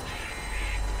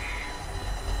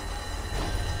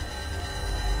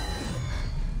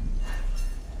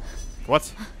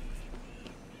 What?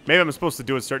 Maybe I'm supposed to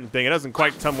do a certain thing. It doesn't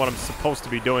quite tell me what I'm supposed to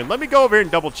be doing. Let me go over here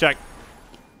and double check.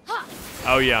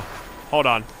 Oh, yeah. Hold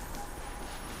on. I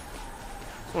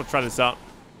want to try this out.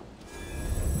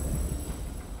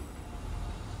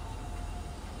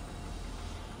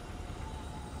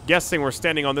 Guessing we're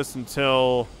standing on this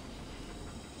until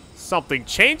something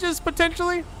changes,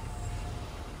 potentially?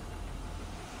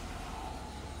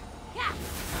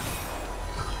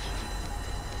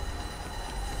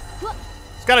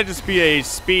 It's gotta just be a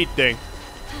speed thing,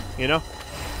 you know?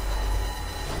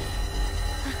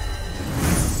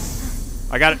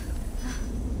 I got it.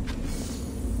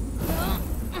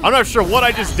 I'm not sure what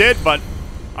I just did, but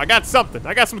I got something.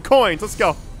 I got some coins. Let's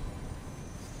go.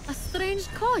 A strange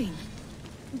coin,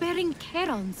 bearing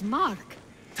Charon's mark.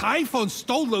 Typhon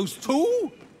stole those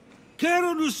too?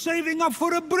 Charon was saving up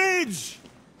for a bridge!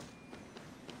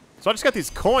 So I just got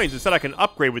these coins. It said I can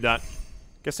upgrade with that.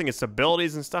 Guessing it's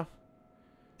abilities and stuff.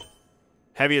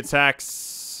 Heavy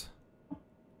attacks.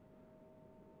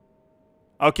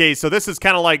 Okay, so this is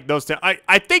kind of like those two.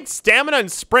 I think stamina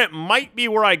and sprint might be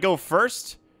where I go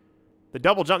first. The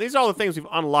double jump. These are all the things we've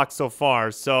unlocked so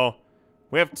far. So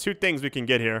we have two things we can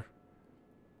get here.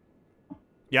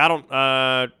 Yeah, I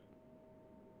don't...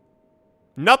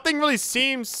 Nothing really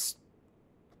seems...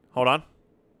 Hold on.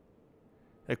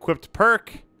 Equipped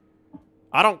perk.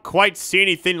 I don't quite see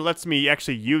anything that lets me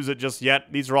actually use it just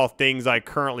yet. These are all things I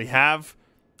currently have.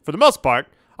 For the most part,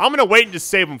 I'm going to wait and just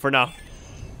save them for now.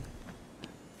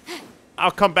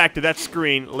 I'll come back to that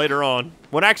screen later on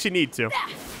when I actually need to.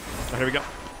 Oh, here we go.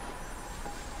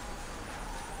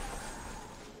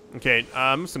 Okay,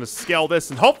 I'm just going to scale this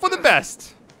and hope for the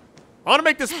best. I want to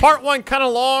make this part one kind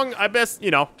of long. I best, you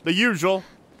know, the usual.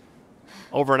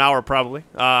 Over an hour, probably.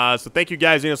 So thank you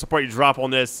guys for the support you drop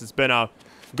on this. It's been a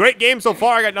great game so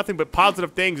far. I got nothing but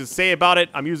positive things to say about it.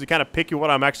 I'm usually kind of picky what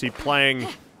I'm actually playing.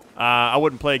 I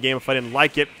wouldn't play a game if I didn't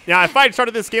like it. Now, if I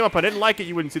started this game up and I didn't like it,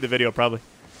 you wouldn't see the video, probably.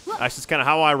 That's just kind of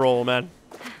how I roll, man.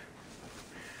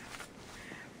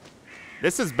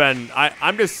 This has been...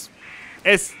 I'm just...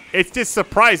 It's just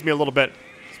surprised me a little bit.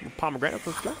 Some pomegranate,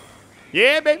 let's go.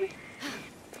 Yeah, baby.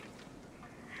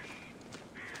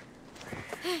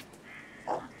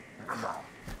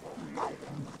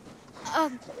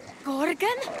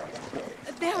 Gorgon?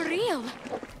 They're real.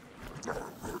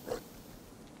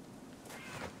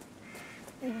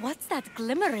 What's that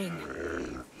glimmering?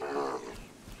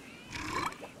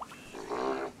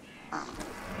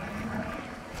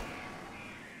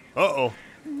 Uh-oh.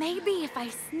 Maybe if I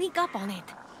sneak up on it.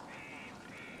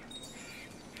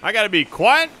 I gotta be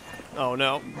quiet. Oh,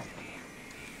 no.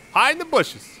 Hide in the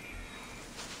bushes.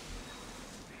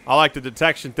 I like the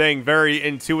detection thing. Very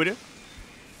intuitive.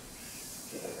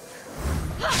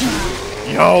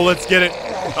 Yo, let's get it.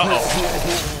 Uh-oh.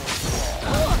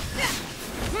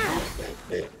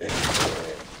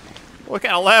 What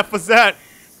kind of laugh was that?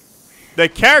 The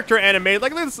character animated.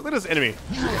 Like, look at this enemy.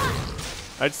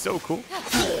 That's so cool.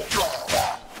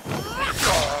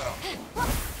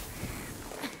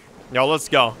 Yo, let's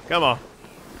go. Come on.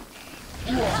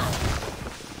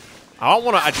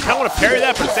 I kind of want to parry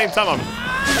that, but at the same time, I'm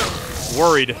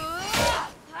worried.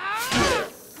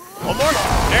 One more.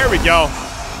 There we go.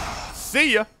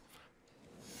 See ya.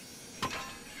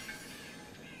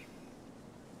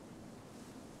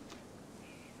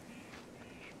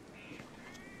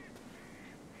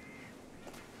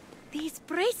 These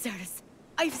bracers.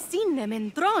 I've seen them in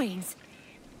drawings.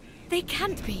 They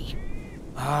can't be.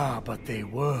 Ah, but they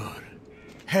were.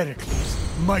 Heracles,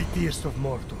 mightiest of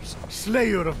mortals,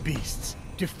 slayer of beasts,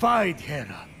 defied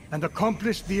Hera and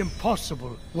accomplished the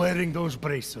impossible wearing those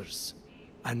bracers.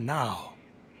 And now,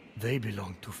 they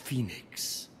belong to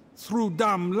Phoenix. Through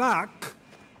dumb luck.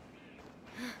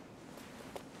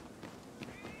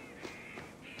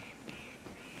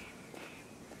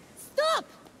 Stop!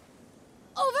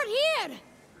 Over here!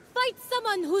 Fight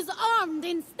someone who's armed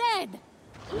instead!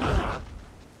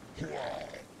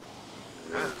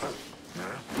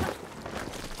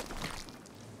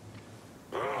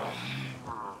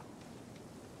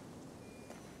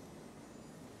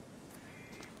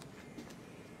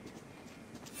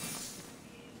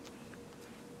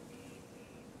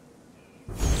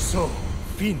 So,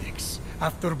 Phoenix,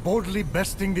 after boldly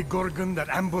besting the Gorgon that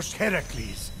ambushed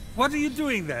Heracles. What are you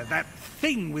doing there? That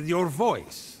thing with your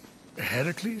voice?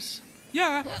 Heracles?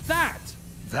 Yeah, that.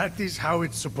 That is how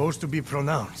it's supposed to be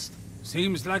pronounced.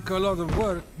 Seems like a lot of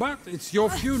work, but it's your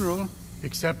funeral.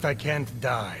 Except I can't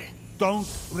die. Don't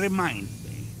remind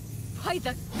me. By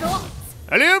the gods!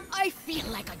 Hello? I feel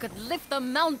like I could lift a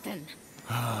mountain.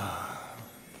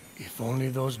 If only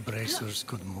those bracers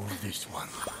could move this one.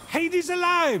 Hades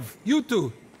alive! You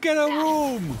two, get a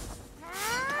room!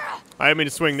 I didn't mean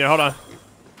to swing there. Hold on.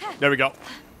 There we go.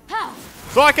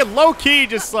 So I can low-key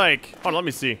just like... Hold on, let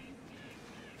me see.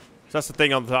 So that's the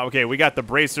thing on the top. Okay, we got the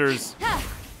bracers.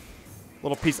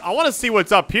 Little piece. I want to see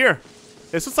what's up here.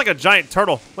 This looks like a giant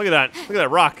turtle. Look at that. Look at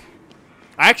that rock.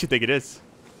 I actually think it is.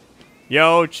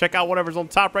 Yo, check out whatever's on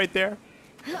top right there.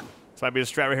 This might be a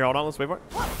strat right here. Hold on, let's wait for it.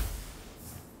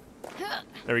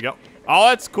 There we go. Oh,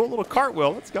 that's a cool little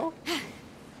cartwheel. Let's go.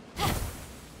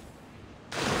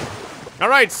 All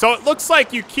right, so it looks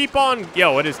like you keep on...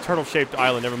 Yo, it is turtle-shaped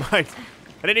island. Never mind.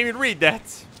 I didn't even read that.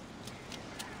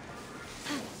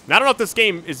 Now, I don't know if this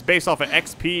game is based off of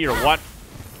XP or what.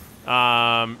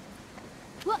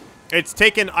 It's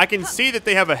taken... I can see that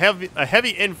they have a heavy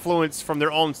influence from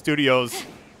their own studios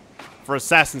for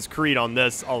Assassin's Creed on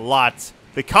this a lot.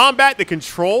 The combat, the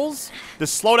controls, the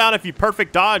slowdown if you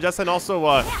perfect dodge. That's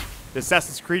also the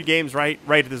Assassin's Creed games right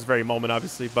at this very moment,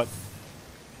 obviously. But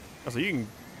also you can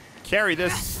carry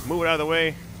this, move it out of the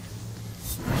way.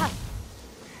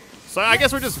 So I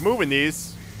guess we're just moving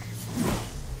these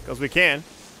because we can.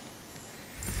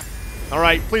 All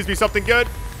right, please be something good.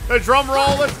 A drum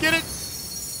roll, let's get it.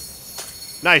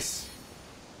 Nice.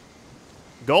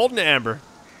 Gold and amber.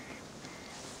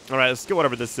 All right, let's get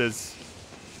whatever this is.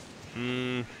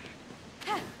 I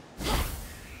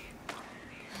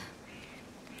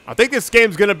think this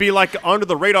game's gonna be like under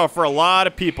the radar for a lot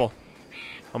of people.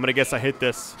 I'm gonna guess I hit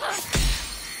this.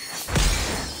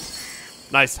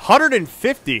 Nice,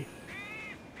 150.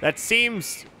 That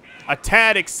seems a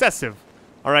tad excessive.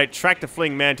 All right, track the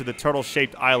fleeing man to the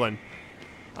turtle-shaped island.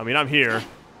 I mean, I'm here.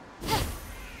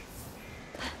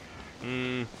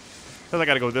 Because I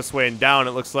gotta go this way and down,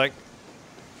 it looks like.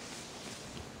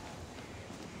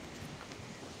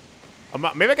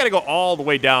 Maybe I gotta go all the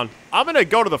way down. I'm gonna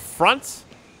go to the front,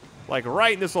 like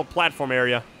right in this little platform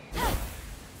area.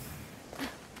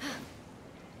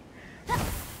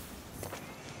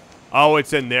 Oh,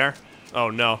 it's in there. Oh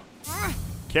no.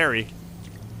 Carry.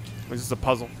 Is this a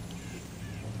puzzle?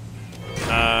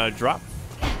 Drop.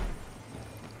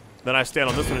 Then I stand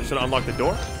on this one and should unlock the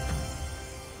door.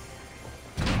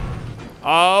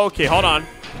 Okay, hold on.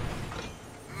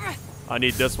 I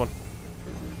need this one.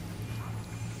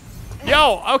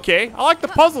 Yo, okay. I like the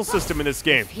puzzle system in this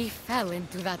game. He fell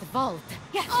into that vault.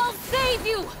 I'll save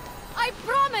you! I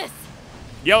promise!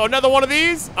 Yo, another one of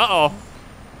these? Uh-oh.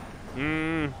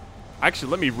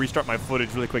 Actually, let me restart my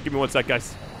footage really quick. Give me 1 sec,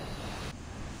 guys.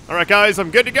 All right, guys,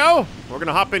 I'm good to go. We're going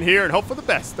to hop in here and hope for the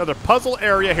best. Another puzzle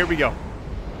area. Here we go.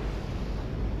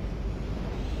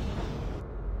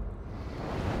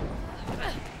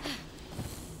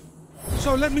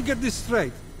 So let me get this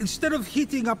straight. Instead of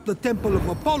heating up the Temple of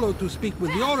Apollo to speak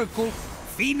with the Oracle,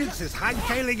 Phoenix is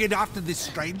hightailing it after this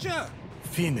stranger?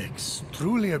 Phoenix,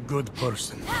 truly a good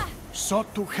person,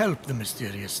 sought to help the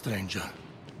mysterious stranger.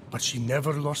 But she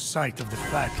never lost sight of the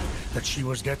fact that she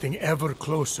was getting ever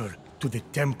closer to the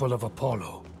Temple of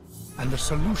Apollo, and the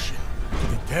solution to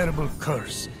the terrible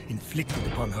curse inflicted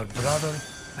upon her brother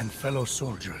and fellow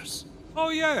soldiers.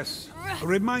 Oh yes.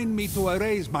 Remind me to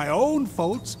erase my own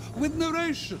faults with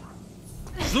narration.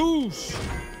 Zeus,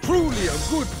 truly a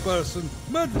good person,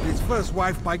 murdered his first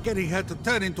wife by getting her to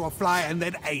turn into a fly and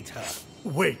then ate her.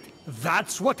 Wait,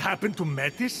 that's what happened to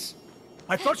Metis?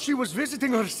 I thought she was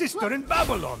visiting her sister in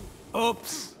Babylon.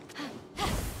 Oops.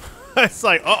 It's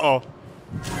like, uh-oh.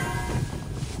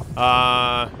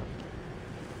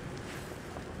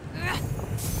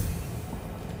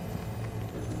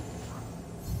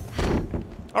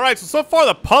 Alright, so far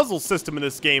the puzzle system in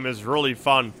this game is really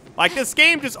fun. Like, this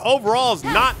game just overall is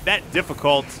not that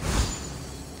difficult.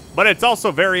 But it's also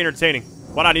very entertaining.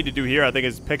 What I need to do here, I think,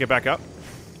 is pick it back up.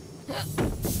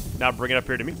 Now bring it up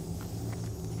here to me.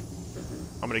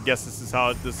 I'm gonna guess this is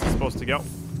how this is supposed to go.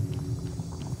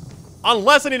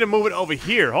 Unless I need to move it over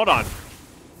here. Hold on.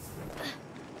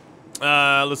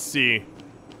 Let's see.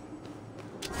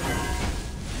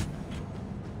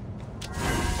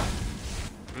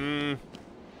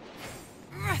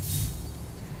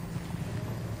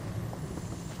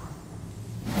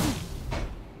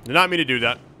 Did not mean to do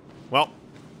that. Well,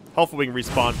 hopefully we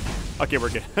can respawn. Okay, we're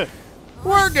good.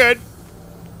 We're good.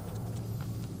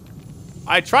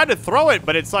 I tried to throw it,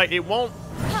 but it's like, it won't.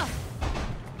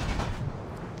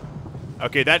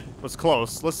 Okay, that was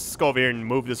close. Let's just go over here and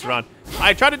move this around.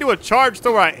 I tried to do a charge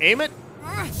to where I aim it,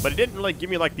 but it didn't really give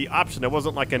me like the option. It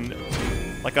wasn't like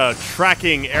a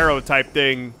tracking arrow type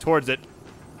thing towards it.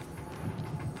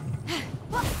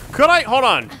 Could I? Hold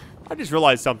on. I just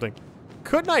realized something.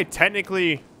 Couldn't I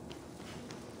technically?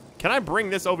 Can I bring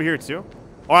this over here too?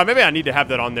 Or maybe I need to have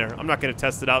that on there. I'm not going to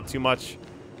test it out too much.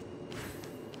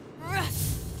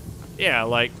 Yeah,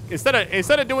 like instead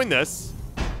of doing this,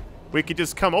 we could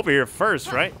just come over here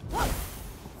first, right?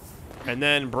 And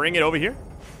then bring it over here.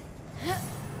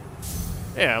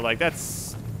 Yeah, like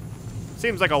that's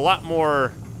seems like a lot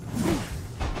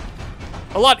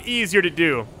easier to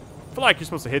do. I feel like you're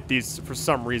supposed to hit these for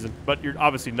some reason, but you're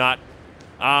obviously not.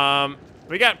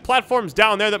 We got platforms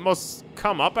down there that must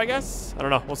come up, I guess. I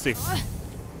don't know. We'll see.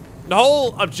 The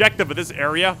whole objective of this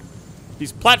area,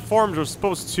 these platforms are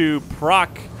supposed to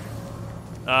proc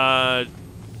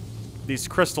these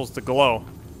crystals to glow.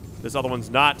 This other one's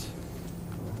not.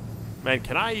 Man,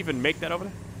 can I even make that over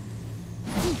there?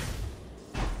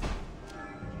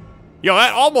 Yo,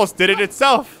 that almost did it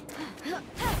itself.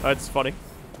 That's funny.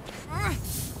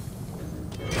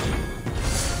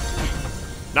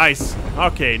 Nice.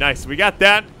 Okay, nice. We got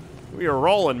that. We are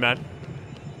rolling, man.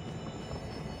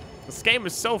 This game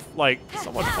is so, like,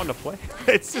 so much fun to play.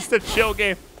 It's just a chill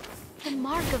game. The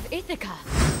Mark of Ithaca.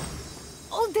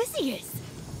 Odysseus.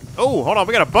 Oh, hold on.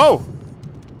 We got a bow.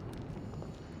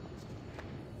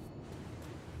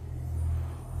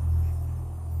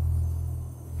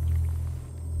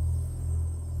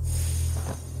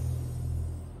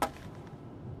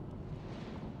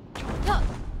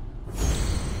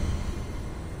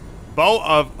 Bow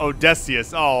of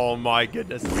Odysseus. Oh my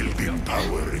goodness. Wielding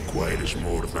power requires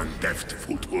more than deft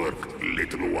footwork,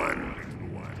 little one.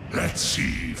 Let's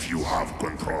see if you have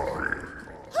control.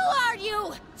 Who are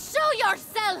you? Show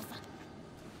yourself.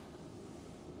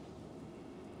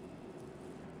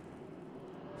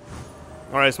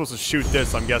 All right, I'm supposed to shoot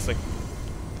this, I'm guessing.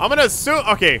 I'm gonna assume,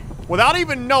 okay, without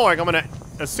even knowing, I'm gonna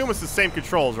assume it's the same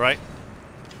controls, right?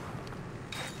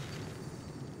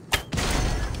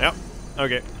 Yep,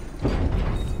 okay.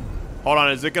 Hold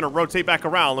on, is it gonna rotate back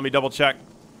around? Let me double check.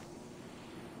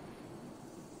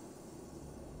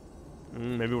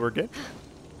 Maybe we're good.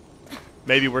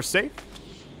 Maybe we're safe.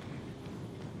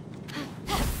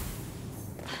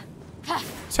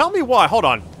 Tell me why, hold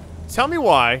on. Tell me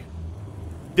why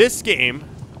this game,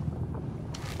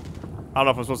 I don't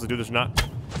know if I'm supposed to do this or not.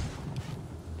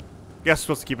 Guess I'm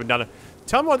supposed to keep it down there.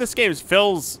 Tell me why this game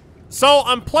feels, so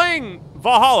I'm playing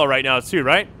Valhalla right now too,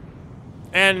 right?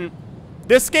 And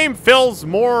This game feels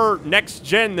more next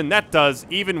gen than that does,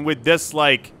 even with this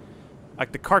like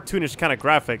the cartoonish kind of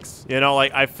graphics. You know,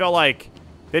 like I felt like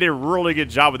they did a really good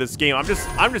job with this game. I guess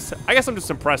I'm just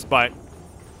impressed by it.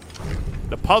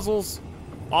 The puzzles,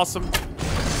 awesome.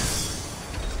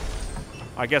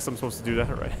 I guess I'm supposed to do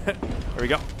that, right? There we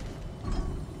go.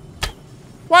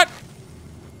 What?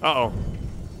 Uh-oh.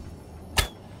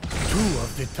 Two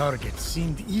of the targets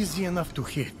seemed easy enough to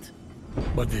hit,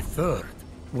 but the third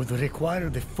would require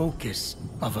the focus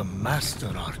of a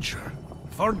master archer.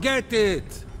 Forget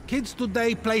it! Kids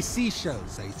today play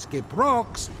seashells. They skip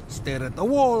rocks, stare at the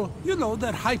wall. You know,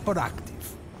 they're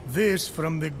hyperactive. This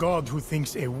from the god who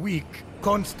thinks a week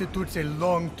constitutes a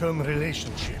long-term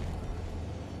relationship.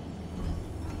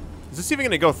 Is this even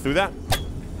gonna go through that?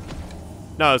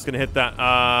 No, it's gonna hit that.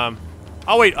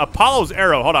 Oh wait, Apollo's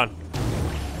arrow. Hold on.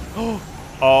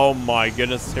 Oh my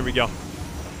goodness. Here we go.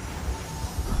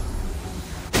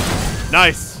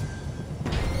 Nice.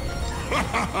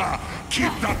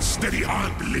 Keep that steady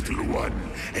hand, little one,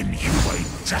 and you might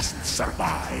just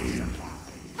survive.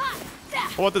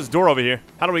 I want this door over here.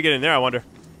 How do we get in there, I wonder?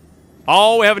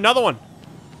 Oh, we have another one.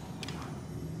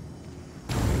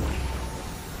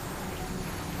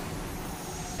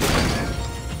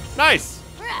 Nice.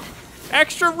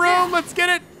 Extra room. Let's get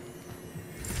it.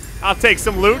 I'll take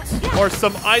some loot or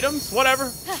some items,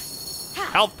 whatever.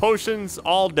 Health potions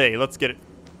all day. Let's get it.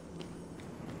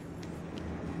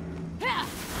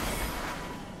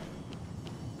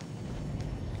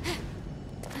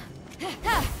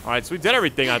 All right, so we did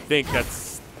everything. I think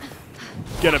that's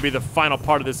gonna be the final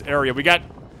part of this area. We got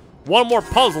one more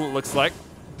puzzle, it looks like.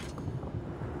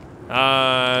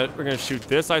 We're gonna shoot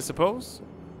this, I suppose.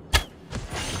 It's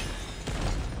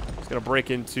gonna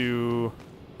break into...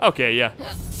 Okay, yeah.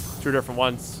 Two different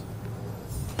ones.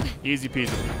 Easy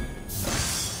peasy.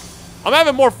 I'm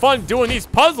having more fun doing these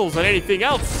puzzles than anything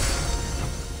else.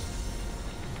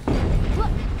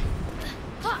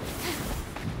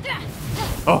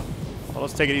 Oh, well,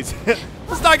 let's take it easy.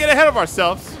 Let's not get ahead of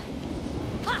ourselves.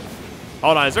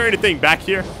 Hold on, is there anything back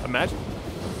here? Imagine.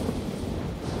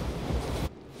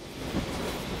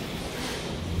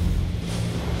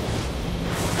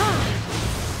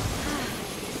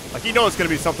 Like, you know it's gonna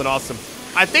be something awesome.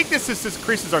 I think this just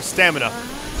increases our stamina.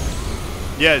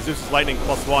 Yeah, Zeus is lightning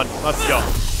 +1. Let's go.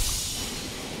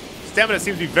 Stamina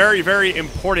seems to be very, very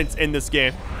important in this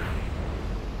game.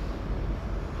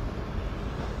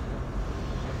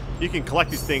 You can collect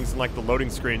these things in like the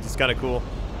loading screens. It's kind of cool.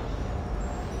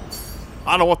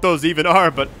 I don't know what those even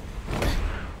are, but...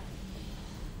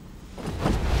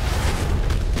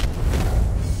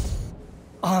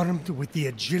 Armed with the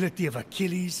agility of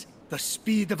Achilles, the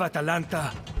speed of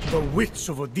Atalanta, the wits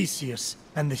of Odysseus,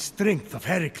 and the strength of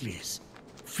Heracles,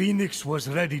 Phoenix was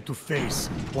ready to face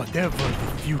whatever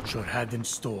the future had in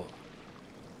store.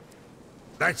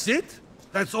 That's it?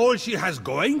 That's all she has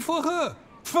going for her?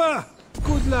 Pfft!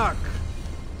 Good luck.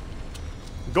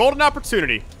 Golden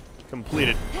opportunity.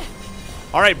 Completed.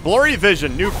 Alright, Blurry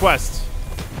Vision, new quest.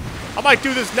 I might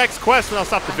do this next quest and I'll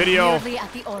stop the video.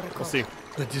 We'll see.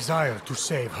 The desire to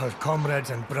save her comrades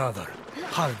and brother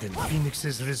hardened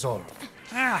Phoenix's resolve.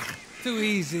 Ah, too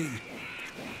easy.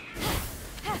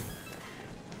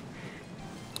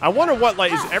 I wonder what,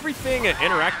 like, is everything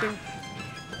interacting?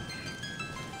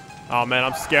 Oh man,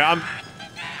 I'm scared.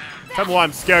 Tell me why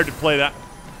I'm scared to play that.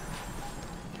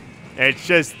 It's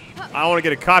just, I don't want to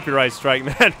get a copyright strike,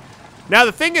 man. Now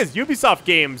the thing is, Ubisoft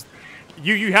games,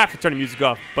 you have to turn the music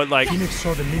off, but like... Phoenix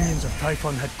saw the minions of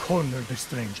Typhon had cornered the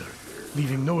stranger,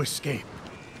 leaving no escape.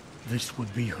 This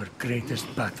would be her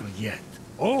greatest battle yet.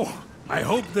 Oh, I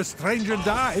hope the stranger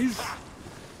dies.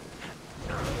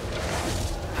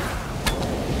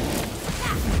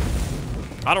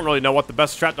 I don't really know what the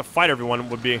best strat to fight everyone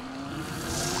would be.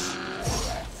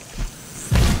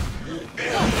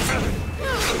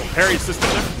 Parry system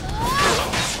there.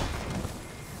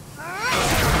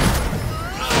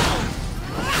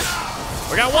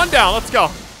 We got one down. Let's go.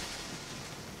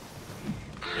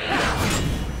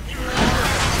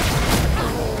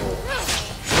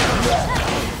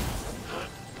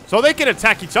 So they can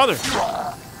attack each other.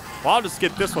 Well, I'll just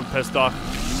get this one pissed off.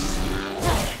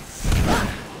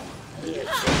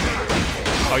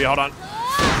 Oh, yeah, hold on.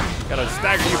 Gotta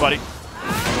stagger you, buddy.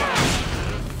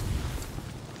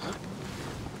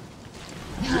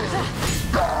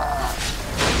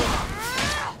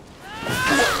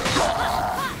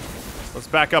 Let's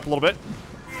back up a little bit.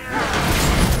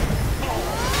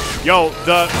 Yo,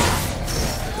 the...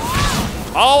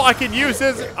 Oh, I can use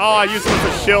this. Oh, I use it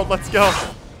as a shield. Let's go.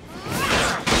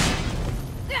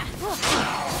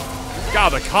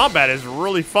 God, the combat is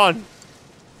really fun.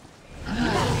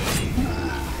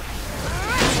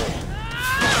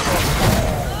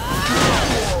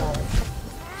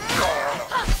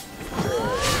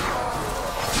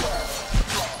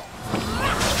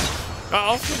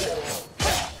 Uh-oh.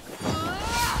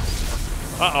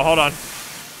 Uh-oh, hold on.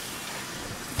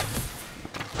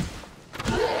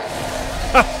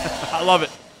 I love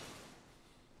it.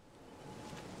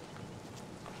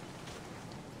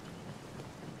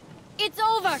 It's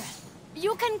over.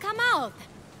 You can come out.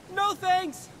 No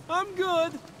thanks. I'm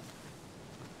good.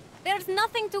 There's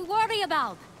nothing to worry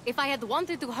about. If I had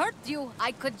wanted to hurt you,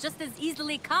 I could just as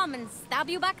easily come and stab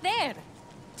you back there.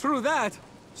 True that.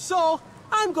 So,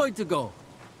 I'm going to go.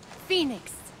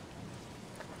 Phoenix.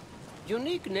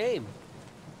 Unique name.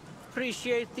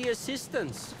 Appreciate the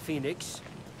assistance, Phoenix.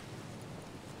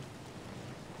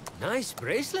 Nice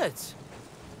bracelets.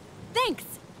 Thanks.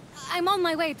 I'm on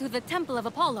my way to the Temple of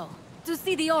Apollo to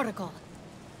see the Oracle.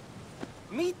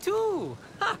 Me too.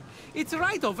 Ha! It's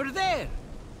right over there.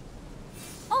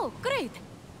 Oh, great.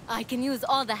 I can use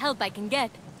all the help I can get.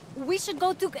 We should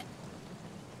go to...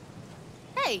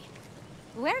 Hey,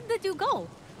 where did you go?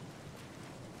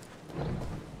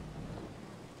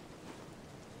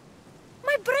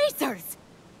 My bracers!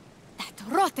 That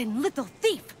rotten little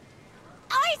thief!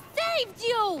 I saved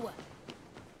you!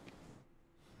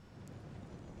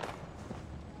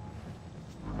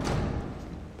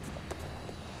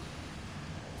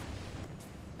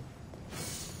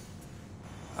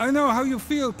 I know how you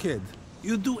feel, kid.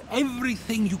 You do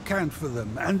everything you can for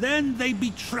them, and then they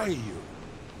betray you.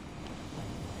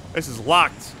 This is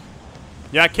locked.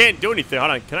 Yeah, I can't do anything.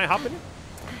 Hold on. Can I hop in here?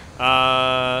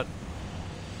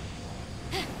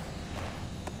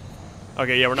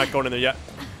 Okay, yeah, we're not going in there yet.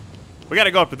 We gotta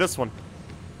go up to this one.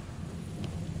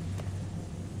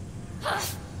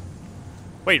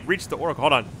 Wait, reach the Oracle.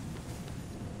 Hold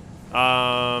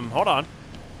on. Hold on.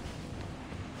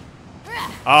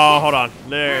 Oh, hold on.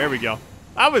 There we go.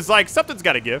 I was like, something's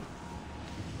gotta give.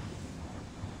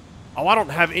 Oh, I don't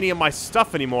have any of my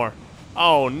stuff anymore.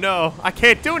 Oh, no. I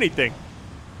can't do anything.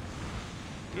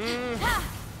 There's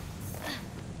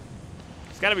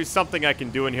gotta be something I can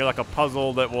do in here, like a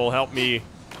puzzle that will help me.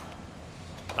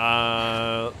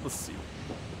 Let's see.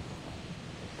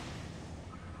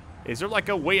 Is there like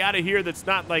a way out of here that's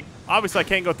not like... Obviously, I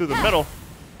can't go through the middle.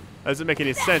 That doesn't make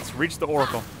any sense. Reach the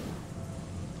Oracle.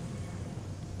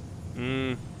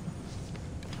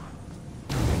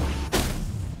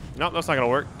 Nope, that's not gonna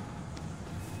work.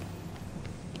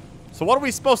 So what are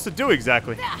we supposed to do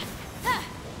exactly?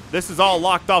 This is all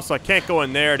locked off, so I can't go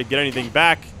in there to get anything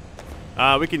back.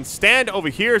 We can stand over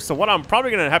here, so what I'm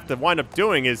probably gonna have to wind up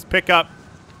doing is pick up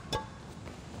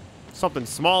something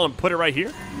small and put it right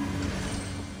here.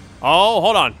 Oh,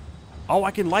 hold on. Oh,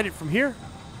 I can light it from here?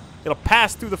 It'll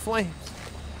pass through the flames.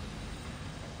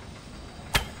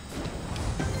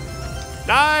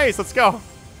 Nice, let's go.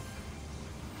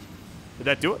 Did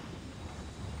that do it?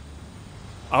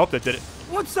 I hope that did it.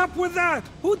 What's up with that?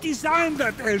 Who designed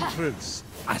that entrance?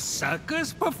 A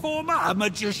circus performer? A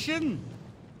magician?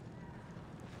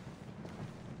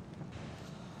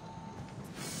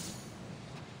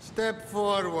 Step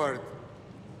forward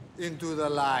into the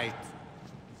light.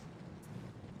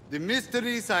 The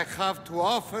mysteries I have to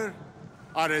offer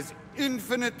are as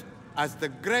infinite as the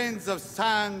grains of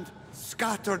sand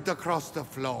scattered across the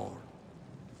floor.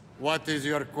 What is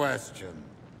your question?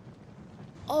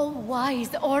 Oh,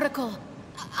 wise Oracle.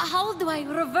 How do I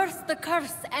reverse the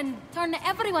curse and turn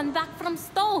everyone back from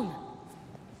stone?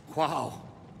 Wow.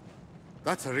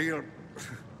 That's a real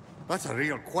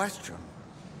question.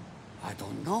 I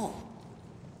don't know.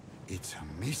 It's a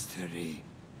mystery.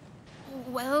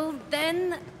 Well,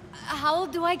 then, how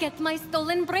do I get my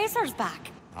stolen bracers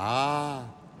back? Ah.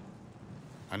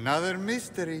 Another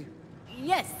mystery.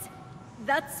 Yes.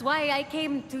 That's why I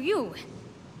came to you.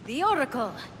 The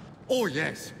Oracle. Oh,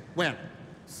 yes. Well,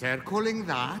 circling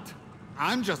that,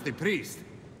 I'm just the priest.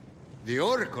 The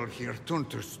Oracle here turned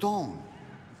to stone.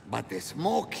 But the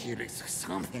smoke here is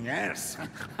something else.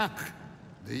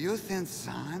 Do you think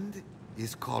sand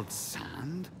is called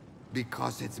sand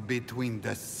because it's between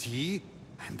the sea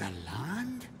and the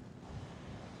land?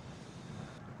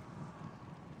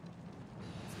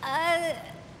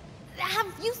 Have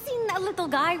you seen a little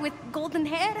guy with golden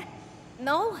hair?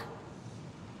 No?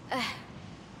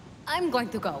 I'm going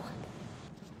to go.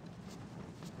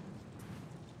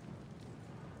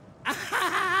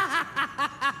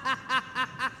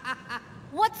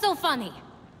 What's so funny?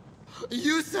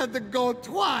 You said to go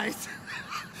twice,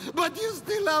 but you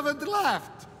still haven't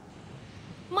left.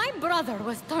 My brother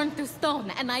was turned to stone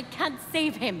and I can't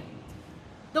save him.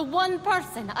 The one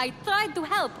person I tried to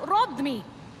help robbed me,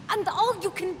 and all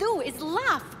you can do is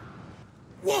laugh.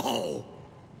 Whoa!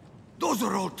 Those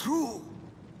are all true.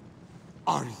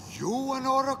 Are you an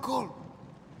oracle?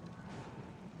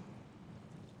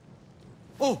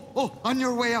 Oh, on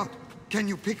your way out. Can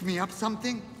you pick me up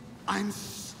something? I'm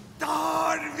starving!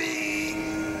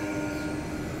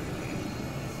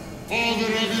 Father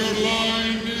of your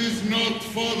line is not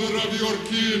father of your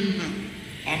kin.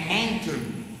 A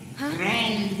mountain,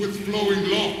 crowned with flowing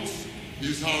locks,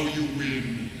 is how you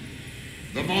win.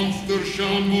 The monster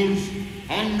shambles,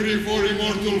 hungry for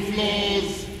immortal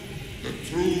flaws. The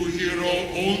true hero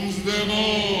owns them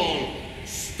all,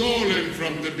 stolen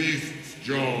from the beast's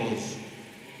jaws.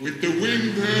 With the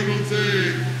winged herald's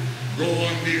aid, go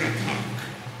on the attack,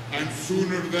 and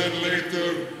sooner than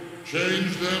later,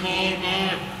 change them all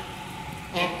back.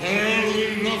 A pearl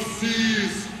in rough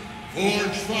seas,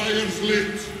 forge fires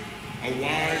lit, a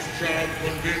wise child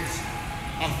convinced,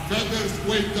 a feather's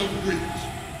weight of wit.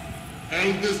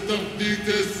 Eldest of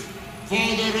Thetis,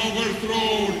 father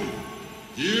overthrown,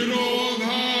 hero on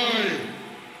high,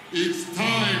 it's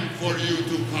time for you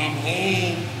to come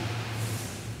home.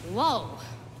 Whoa.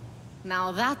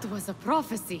 Now that was a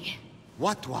prophecy.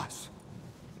 What was?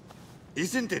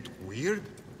 Isn't it weird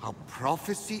how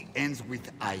prophecy ends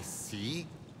with I see?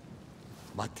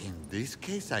 But in this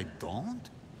case, I don't?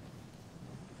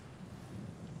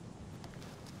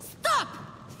 Stop!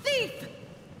 Thief!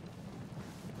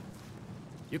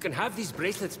 You can have these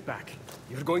bracelets back.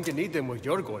 You're going to need them where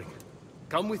you're going.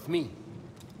 Come with me.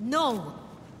 No!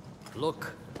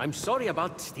 Look, I'm sorry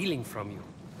about stealing from you.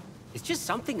 It's just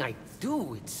something I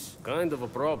do. It's kind of a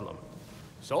problem.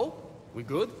 So, we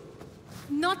good?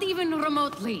 Not even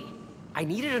remotely. I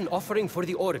needed an offering for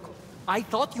the Oracle. I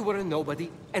thought you were a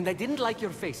nobody, and I didn't like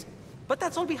your face. But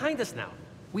that's all behind us now.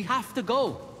 We have to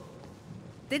go.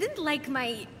 They didn't like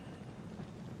my...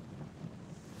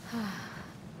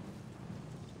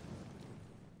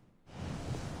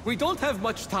 We don't have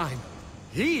much time.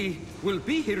 He will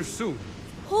be here soon.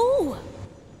 Who?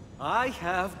 I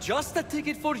have just a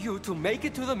ticket for you to make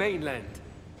it to the mainland.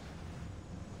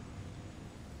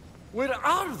 Where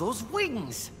are those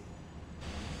wings?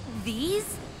 These?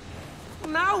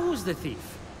 Now who's the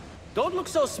thief? Don't look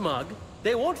so smug.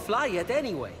 They won't fly yet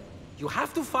anyway. You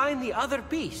have to find the other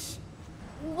piece.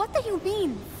 What do you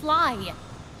mean, fly?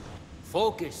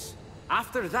 Focus.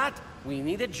 After that, we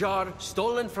need a jar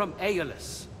stolen from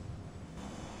Aeolus.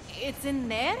 It's in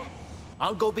there?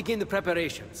 I'll go begin the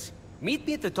preparations. Meet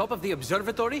me at the top of the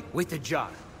observatory with the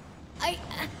jar. I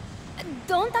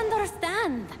don't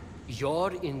understand.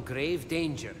 You're in grave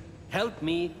danger. Help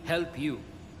me help you.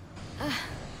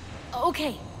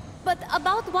 Okay, but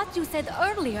about what you said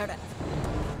earlier...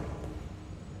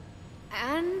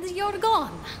 And you're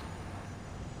gone.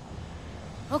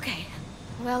 Okay,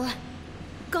 well,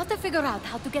 gotta figure out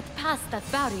how to get past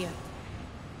that barrier.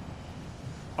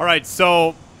 Alright,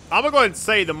 so I'm gonna go ahead and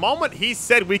say the moment he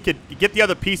said we could get the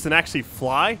other piece and actually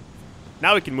fly,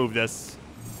 now we can move this.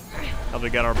 Now we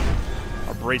got our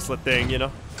bracelet thing, you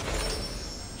know.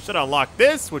 Should unlock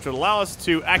this, which would allow us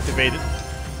to activate it.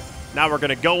 Now we're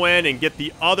gonna go in and get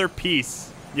the other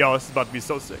piece. Yo, this is about to be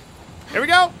so sick. Here we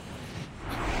go.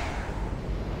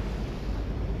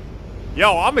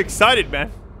 Yo, I'm excited, man.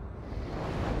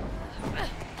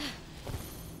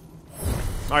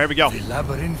 All right, here we go. The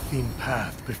labyrinthine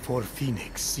path before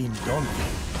Phoenix seemed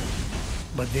daunting,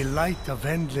 but the light of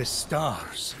endless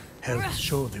stars helped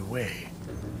show the way.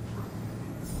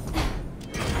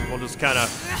 We'll just kind of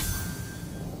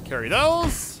carry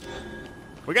those.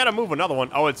 We got to move another one.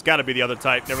 Oh, it's got to be the other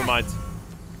type. Never mind.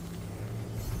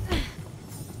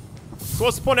 So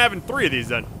what's the point of having 3 of these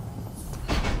then?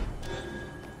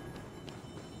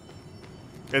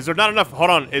 Is there not enough? Hold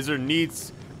on. Is there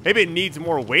needs? Maybe it needs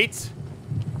more weight.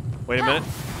 Wait a minute.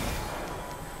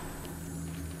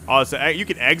 Oh, so you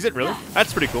can exit? Really?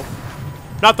 That's pretty cool.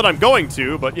 Not that I'm going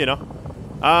to, but you know.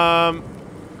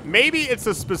 Maybe it's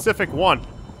a specific one.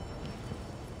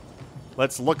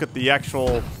 Let's look at the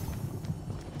actual...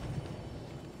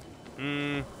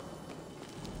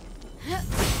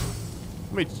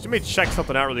 Let me check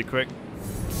something out really quick.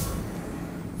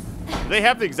 Do they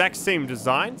have the exact same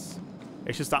designs?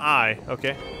 It's just an eye.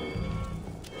 Okay.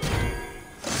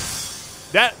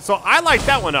 So I like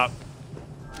that one up.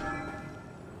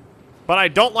 But I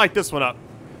don't like this one up.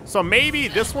 So maybe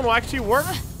this one will actually work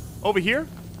over here.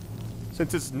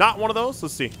 Since it's not one of those.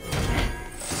 Let's see.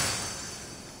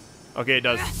 Okay, it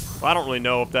does. Well, I don't really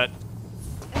know if that...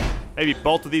 Maybe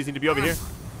both of these need to be over here.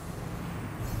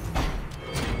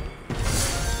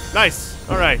 Nice.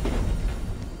 Alright.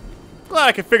 Glad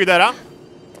I could figure that out.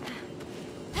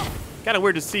 Kind of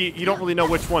weird to see. You don't really know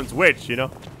which one's which, you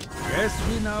know? Guess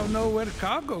we now know where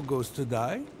cargo goes to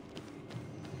die.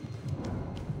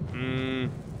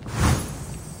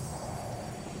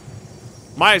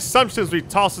 My assumption is we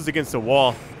toss this against the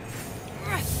wall.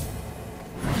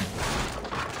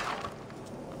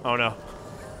 Oh no.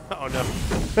 Oh no.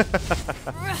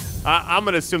 I'm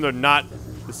gonna assume they're not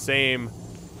the same.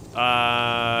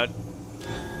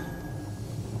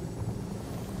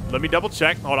 Let me double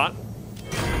check. Hold on.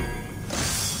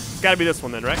 It's gotta be this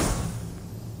one then, right?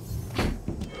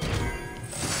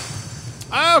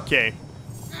 Okay.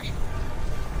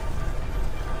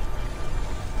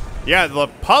 Yeah, the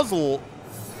puzzle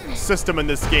system in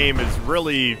this game is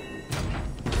really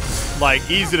like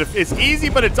easy to. It's easy,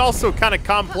 but it's also kind of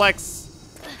complex.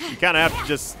 You kind of have to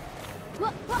just.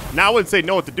 Now I wouldn't say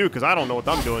know what to do because I don't know what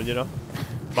I'm doing, you know.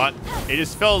 But it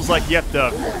just feels like you have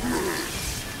to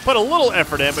put a little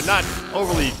effort in, but not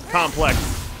overly complex.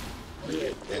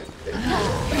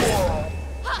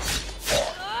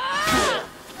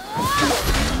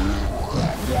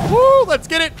 Woo! Let's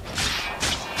get it.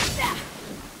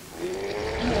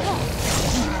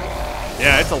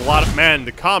 Yeah, it's a lot of, man,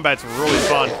 the combat's really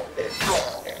fun.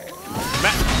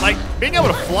 Like, being able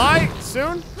to fly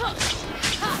soon?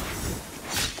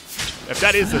 If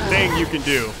that is the thing you can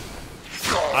do,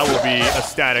 I will be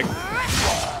ecstatic.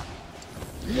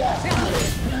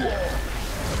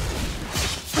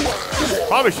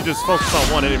 Probably should just focus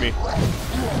on one enemy.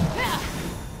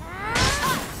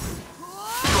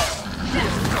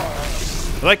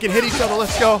 They can hit each other,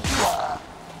 let's go.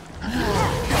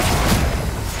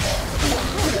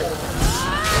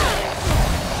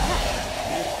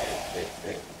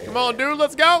 Come on, dude,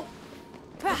 let's go.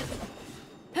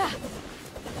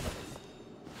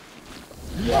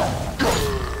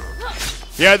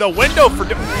 Yeah, the window for...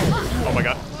 Oh my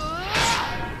god.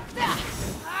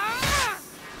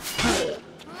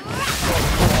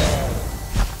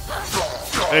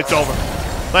 It's over.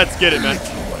 Let's get it, man.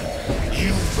 You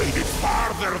made it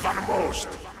farther than most.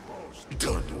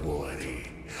 Don't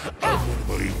worry. I'm on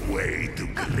my way to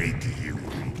great you.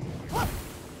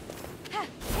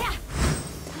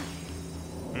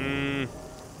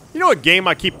 You know what game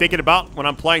I keep thinking about when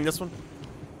I'm playing this one?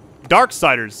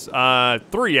 Darksiders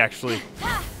 3, actually.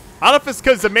 I don't know if it's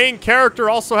because the main character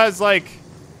also has, like,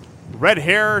 red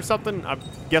hair or something. I'm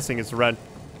guessing it's red.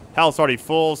 Health's already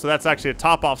full, so that's actually a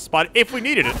top-off spot if we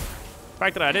needed it. The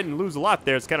fact that I didn't lose a lot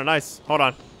there is kind of nice. Hold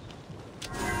on.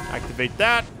 Activate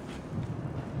that.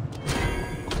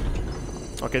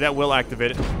 Okay, that will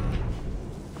activate it.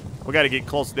 We got to get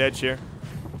close to the edge here.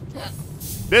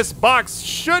 This box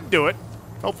should do it.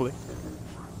 Hopefully.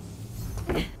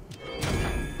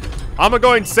 I'm gonna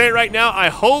go and say it right now. I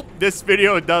hope this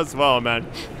video does well, man.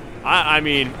 I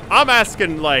mean, I'm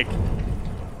asking, like,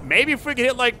 maybe if we could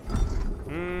hit, like...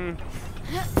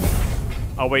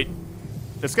 Oh, wait.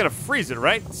 It's gonna freeze it,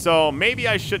 right? So maybe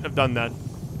I shouldn't have done that.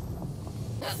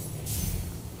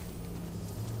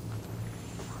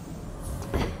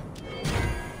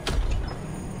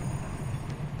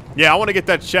 Yeah, I want to get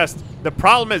that chest. The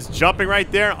problem is jumping right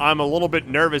there. I'm a little bit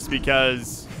nervous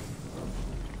because...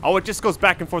 Oh, it just goes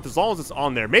back and forth as long as it's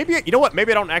on there. Maybe, you know what?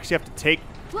 Maybe I don't actually have to take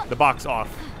the box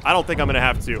off. I don't think I'm going to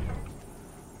have to.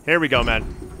 Here we go,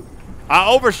 man. I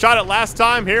overshot it last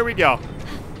time. Here we go.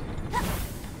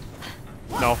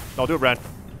 No, don't do it, Brad.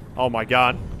 Oh, my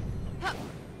God.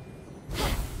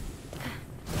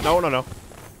 No, no, no.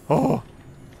 Oh.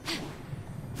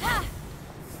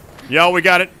 Yo, we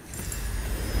got it.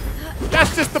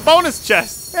 That's just the bonus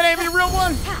chest. It ain't even a real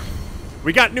one.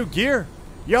 We got new gear.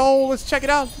 Yo, let's check it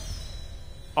out.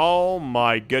 Oh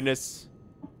my goodness.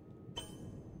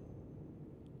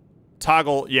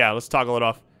 Toggle. Yeah, let's toggle it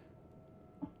off.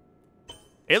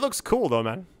 It looks cool though,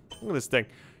 man. Look at this thing.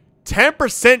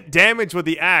 10% damage with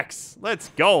the axe. Let's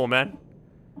go, man.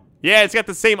 Yeah, it's got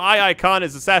the same eye icon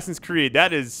as Assassin's Creed.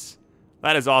 That is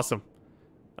awesome.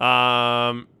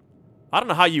 I don't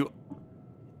know how you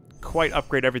quite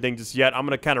upgrade everything just yet. I'm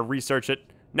gonna kind of research it.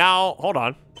 Now, hold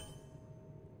on.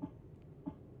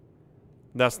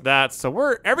 That's that.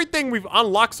 So everything we've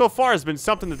unlocked so far has been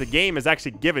something that the game has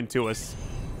actually given to us.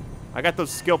 I got those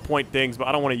skill point things, but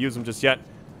I don't want to use them just yet.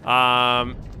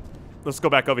 Let's go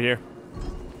back over here.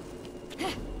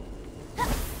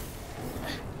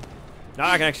 Now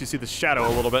I can actually see the shadow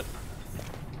a little bit.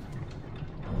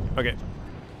 Okay.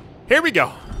 Here we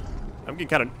go. I'm getting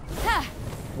kind of...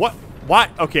 What?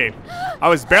 What? Okay. I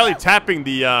was barely tapping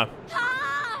the, I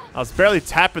was barely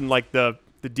tapping, like, the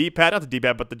D-pad. Not the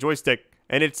D-pad, but the joystick.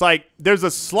 And it's like, there's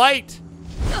a slight...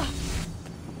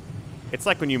 It's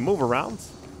like when you move around.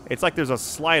 It's like there's a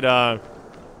slight,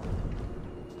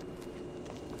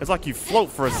 it's like you float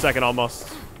for a second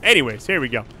almost. Anyways, here we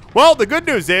go. Well, the good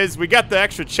news is we got the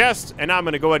extra chest, and now I'm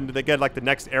going to go ahead and get, like, the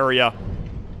next area.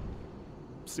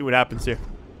 See what happens here.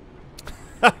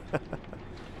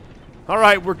 All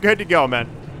right, we're good to go, man.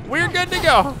 We're good to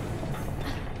go.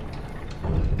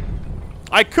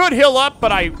 I could heal up,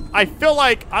 but I feel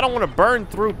like I don't want to burn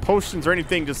through potions or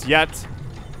anything just yet.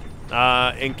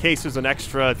 In case there's an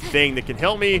extra thing that can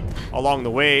heal me along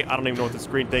the way. I don't even know what this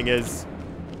green thing is.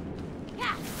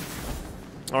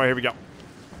 All right, here we go.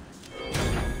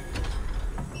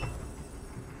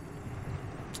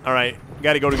 All right,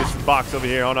 got to go to this box over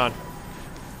here. Hold on.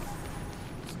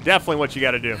 It's definitely what you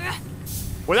got to do.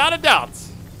 Without a doubt.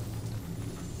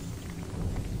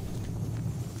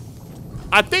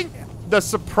 I think the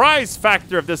surprise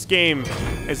factor of this game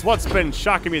is what's been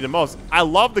shocking me the most. I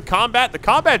love the combat. The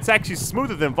combat's actually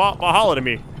smoother than Valhalla to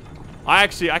me. I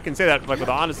can say that like with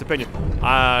an honest opinion.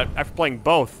 After playing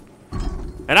both.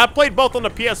 And I played both on the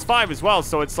PS5 as well,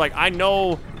 so it's like I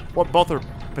know what both are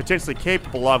potentially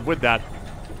capable of with that.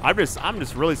 I'm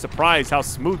just really surprised how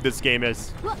smooth this game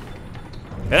is.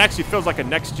 It actually feels like a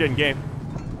next-gen game.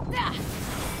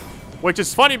 Which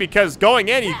is funny because going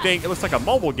in, you think it looks like a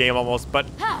mobile game almost, but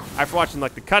after watching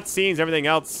like the cutscenes, everything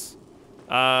else,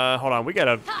 hold on, we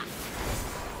gotta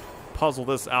puzzle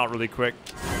this out really quick.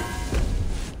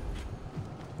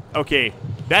 Okay,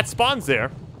 that spawns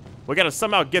there. We gotta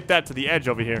somehow get that to the edge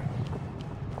over here.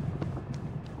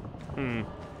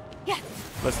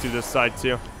 Let's do this side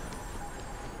too.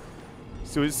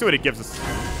 See what it gives us.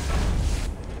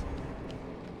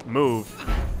 Move.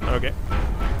 Okay.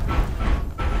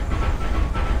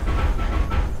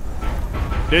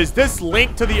 Does this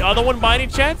link to the other one by any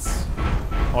chance?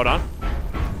 Hold on.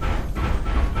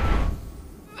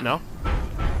 No?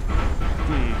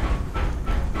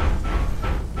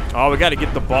 Oh, we gotta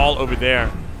get the ball over there.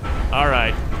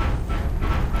 Alright.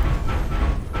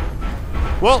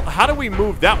 Well, how do we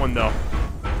move that one, though?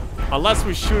 Unless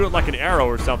we shoot it like an arrow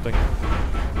or something.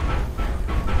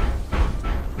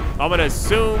 I'm gonna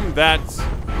assume that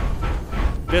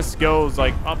this goes,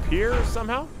 like, up here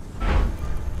somehow?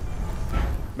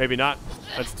 Maybe not.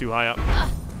 That's too high up.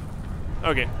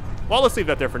 Okay. Well, let's leave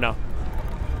that there for now.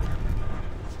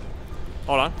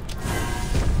 Hold on.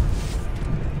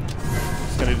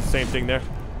 Just gonna do the same thing there.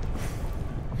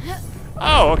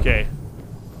 Oh, okay.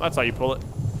 That's how you pull it.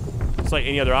 Just like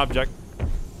any other object.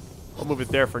 I'll move it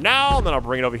there for now, and then I'll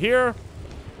bring it over here.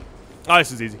 Oh,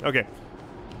 this is easy. Okay.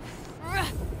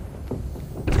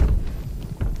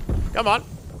 Come on.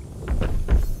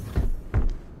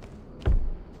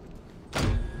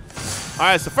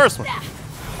 Alright, it's the first one.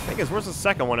 Thing is, where's the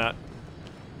second one at?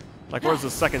 Like, where's the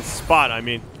second spot, I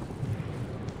mean?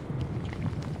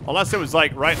 Unless it was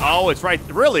like right... Oh, it's right...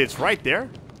 Really, it's right there?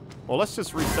 Well, let's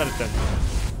just reset it then.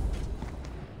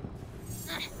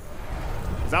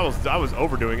 'Cause I was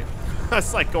overdoing it.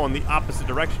 That's like going the opposite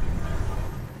direction.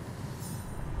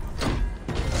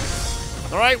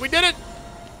 Alright, we did it!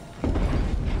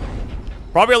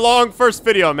 Probably a long first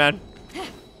video, man.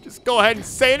 Just go ahead and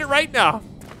say it right now.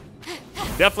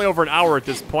 Definitely over an hour at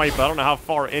this point, but I don't know how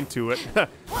far into it.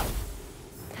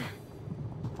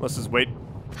 Let's just wait.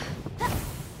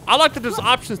 I like that there's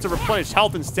options to replenish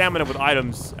health and stamina with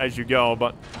items as you go,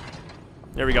 but...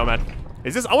 There we go, man.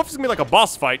 Is this... I wonder if it's gonna be like a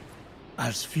boss fight.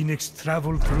 As Phoenix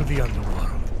traveled through the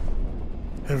underworld,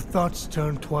 her thoughts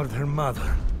turned toward her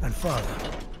mother and father.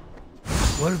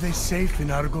 Were they safe in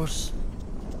Argos?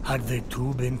 Had they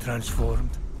too been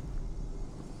transformed?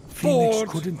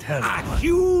 Phoenix couldn't help a but...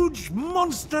 huge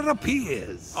monster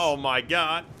appears. Oh my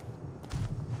god.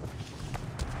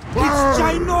 It's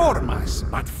ginormous,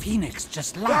 but Phoenix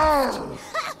just laughed.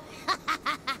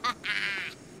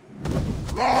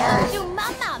 To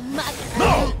mama,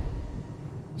 mother.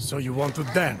 So you want to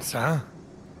dance, huh?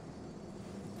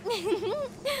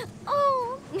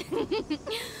 Oh.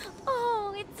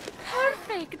 Oh, it's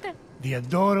perfect. The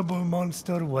adorable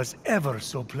monster was ever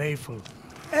so playful.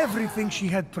 Everything she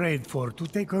had prayed for to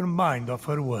take her mind off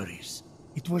her worries.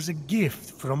 It was a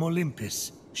gift from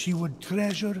Olympus she would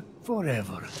treasure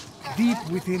forever. Deep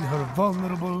within her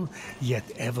vulnerable, yet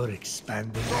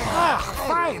ever-expanding heart.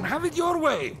 Fine, have it your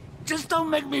way. Just don't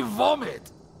make me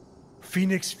vomit.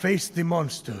 Phoenix faced the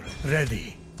monster,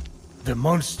 ready. The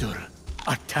monster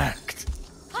attacked.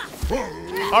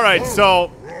 Alright,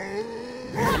 so...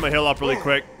 I'm gonna heal up really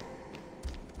quick.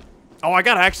 Oh, I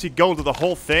gotta actually go into the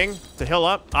whole thing to heal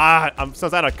up?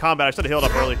 Since I had a combat, I should have healed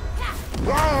up early.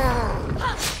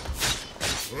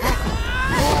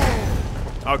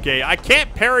 Okay, I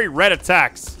can't parry red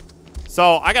attacks.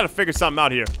 So, I gotta figure something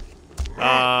out here.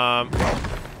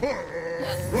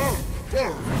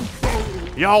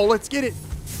 Yo, let's get it.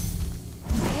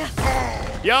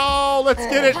 Yo, let's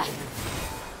get it.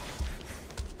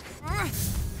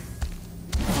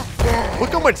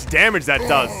 Look how much damage that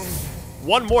does.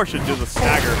 One more should do the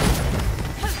stagger.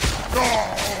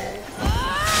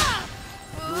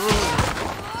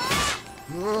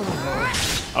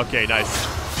 Okay, nice.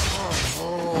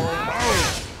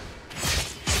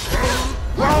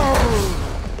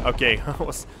 Okay,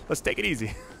 let's take it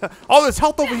easy. Oh, there's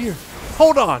health over here.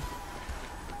 Hold on.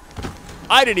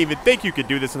 I didn't even think you could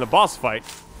do this in a boss fight.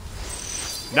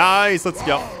 Nice, let's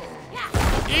go.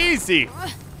 Easy.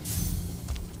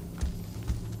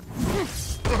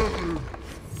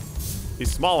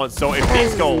 These small ones, so if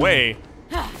these go away.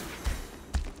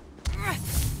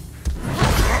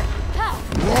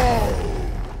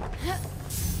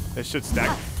 This should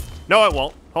stack. No, it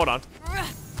won't. Hold on.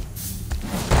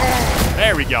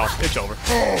 There we go. It's over.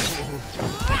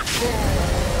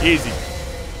 Easy.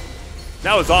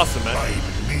 That was awesome, man.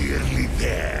 I'm nearly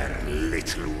there,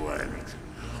 little one.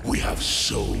 We have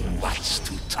so much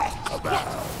to talk about.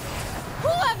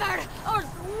 Whoever or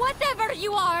whatever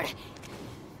you are,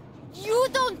 you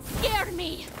don't scare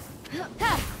me.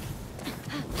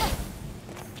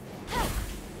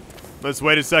 Let's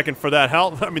wait a second for that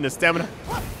health. I mean, the stamina.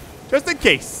 Just in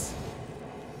case.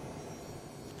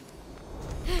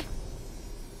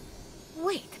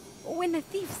 Wait, when the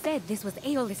thief said this was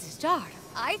Aeolus's jar,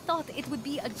 I thought it would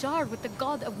be a jar with the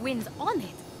god of winds on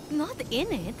it, not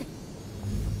in it.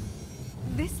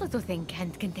 This little thing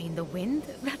can't contain the wind.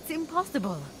 That's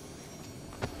impossible.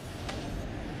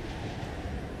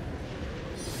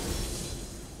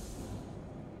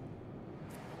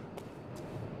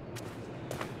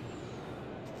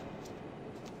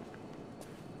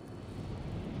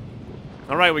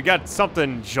 All right, we got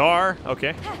something jar.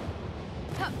 Okay.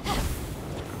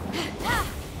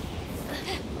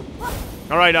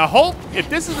 All right, I hope if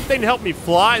this is the thing to help me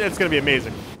fly, that's gonna be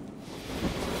amazing.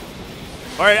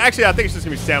 All right, actually, I think it's just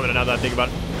gonna be stamina now that I think about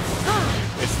it.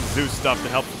 It's some Zeus stuff to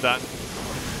help with that.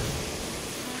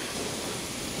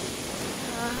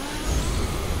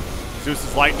 Zeus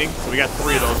is lightning, so we got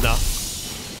 3 of those now.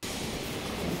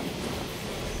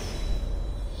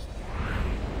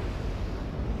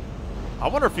 I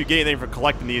wonder if you get anything for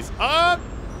collecting these.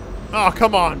 Oh,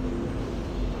 come on.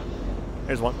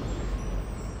 Here's one.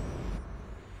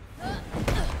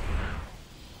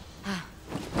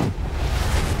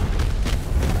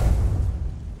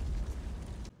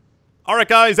 Alright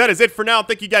guys, that is it for now.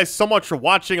 Thank you guys so much for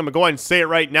watching. I'm going to go ahead and say it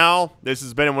right now. This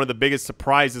has been one of the biggest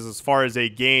surprises as far as a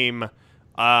game in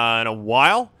a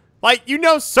while. Like, you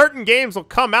know, certain games will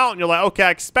come out and you're like, okay, I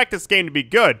expect this game to be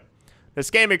good. This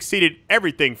game exceeded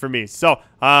everything for me. So,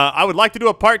 I would like to do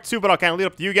a part 2, but I'll kind of leave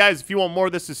it up to you guys. If you want more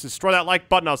of this, just destroy that like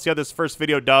button. I'll see how this first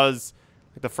video does,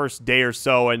 like the first day or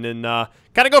so, and then kind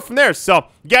of go from there. So,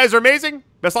 you guys are amazing.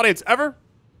 Best audience ever.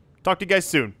 Talk to you guys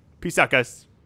soon. Peace out, guys.